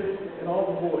coaches, and all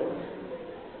the boys.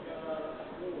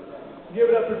 Give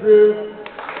it up for Drew.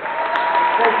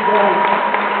 Thank you, guys.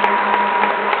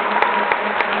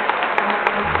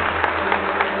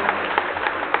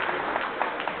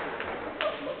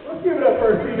 Let's give it up for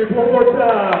our seniors one more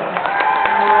time.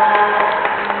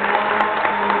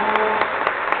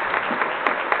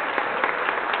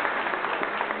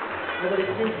 Everybody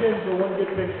scoot in for one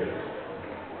good picture.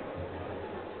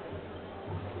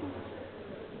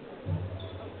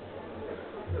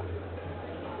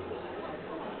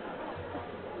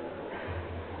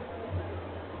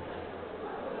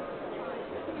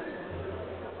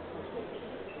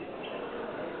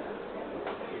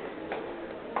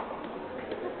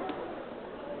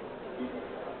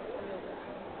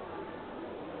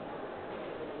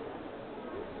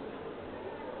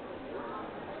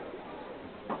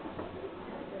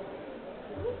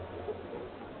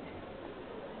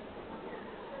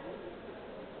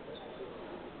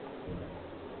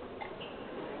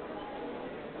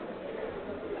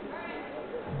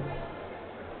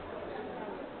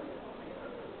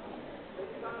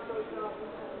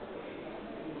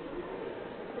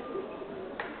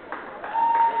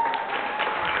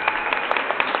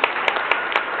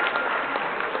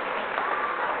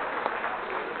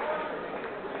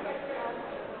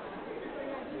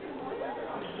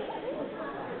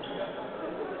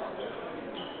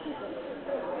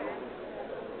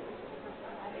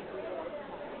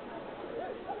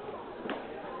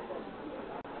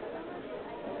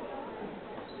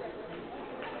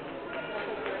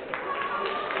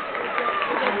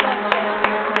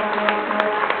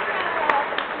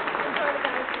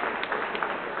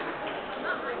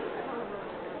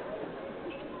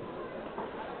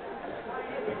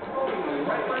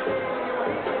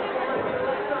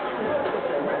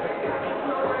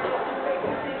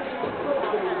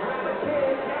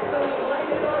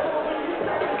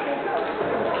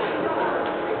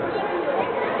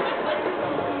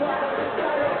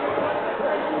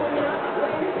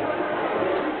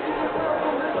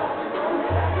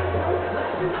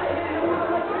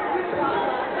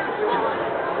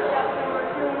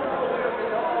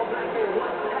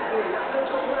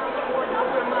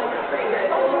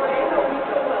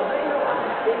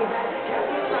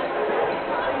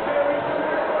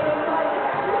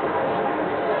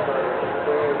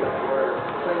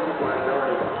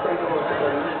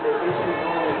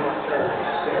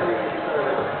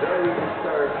 ready to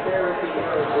start therapy.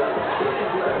 This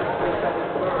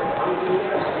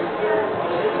is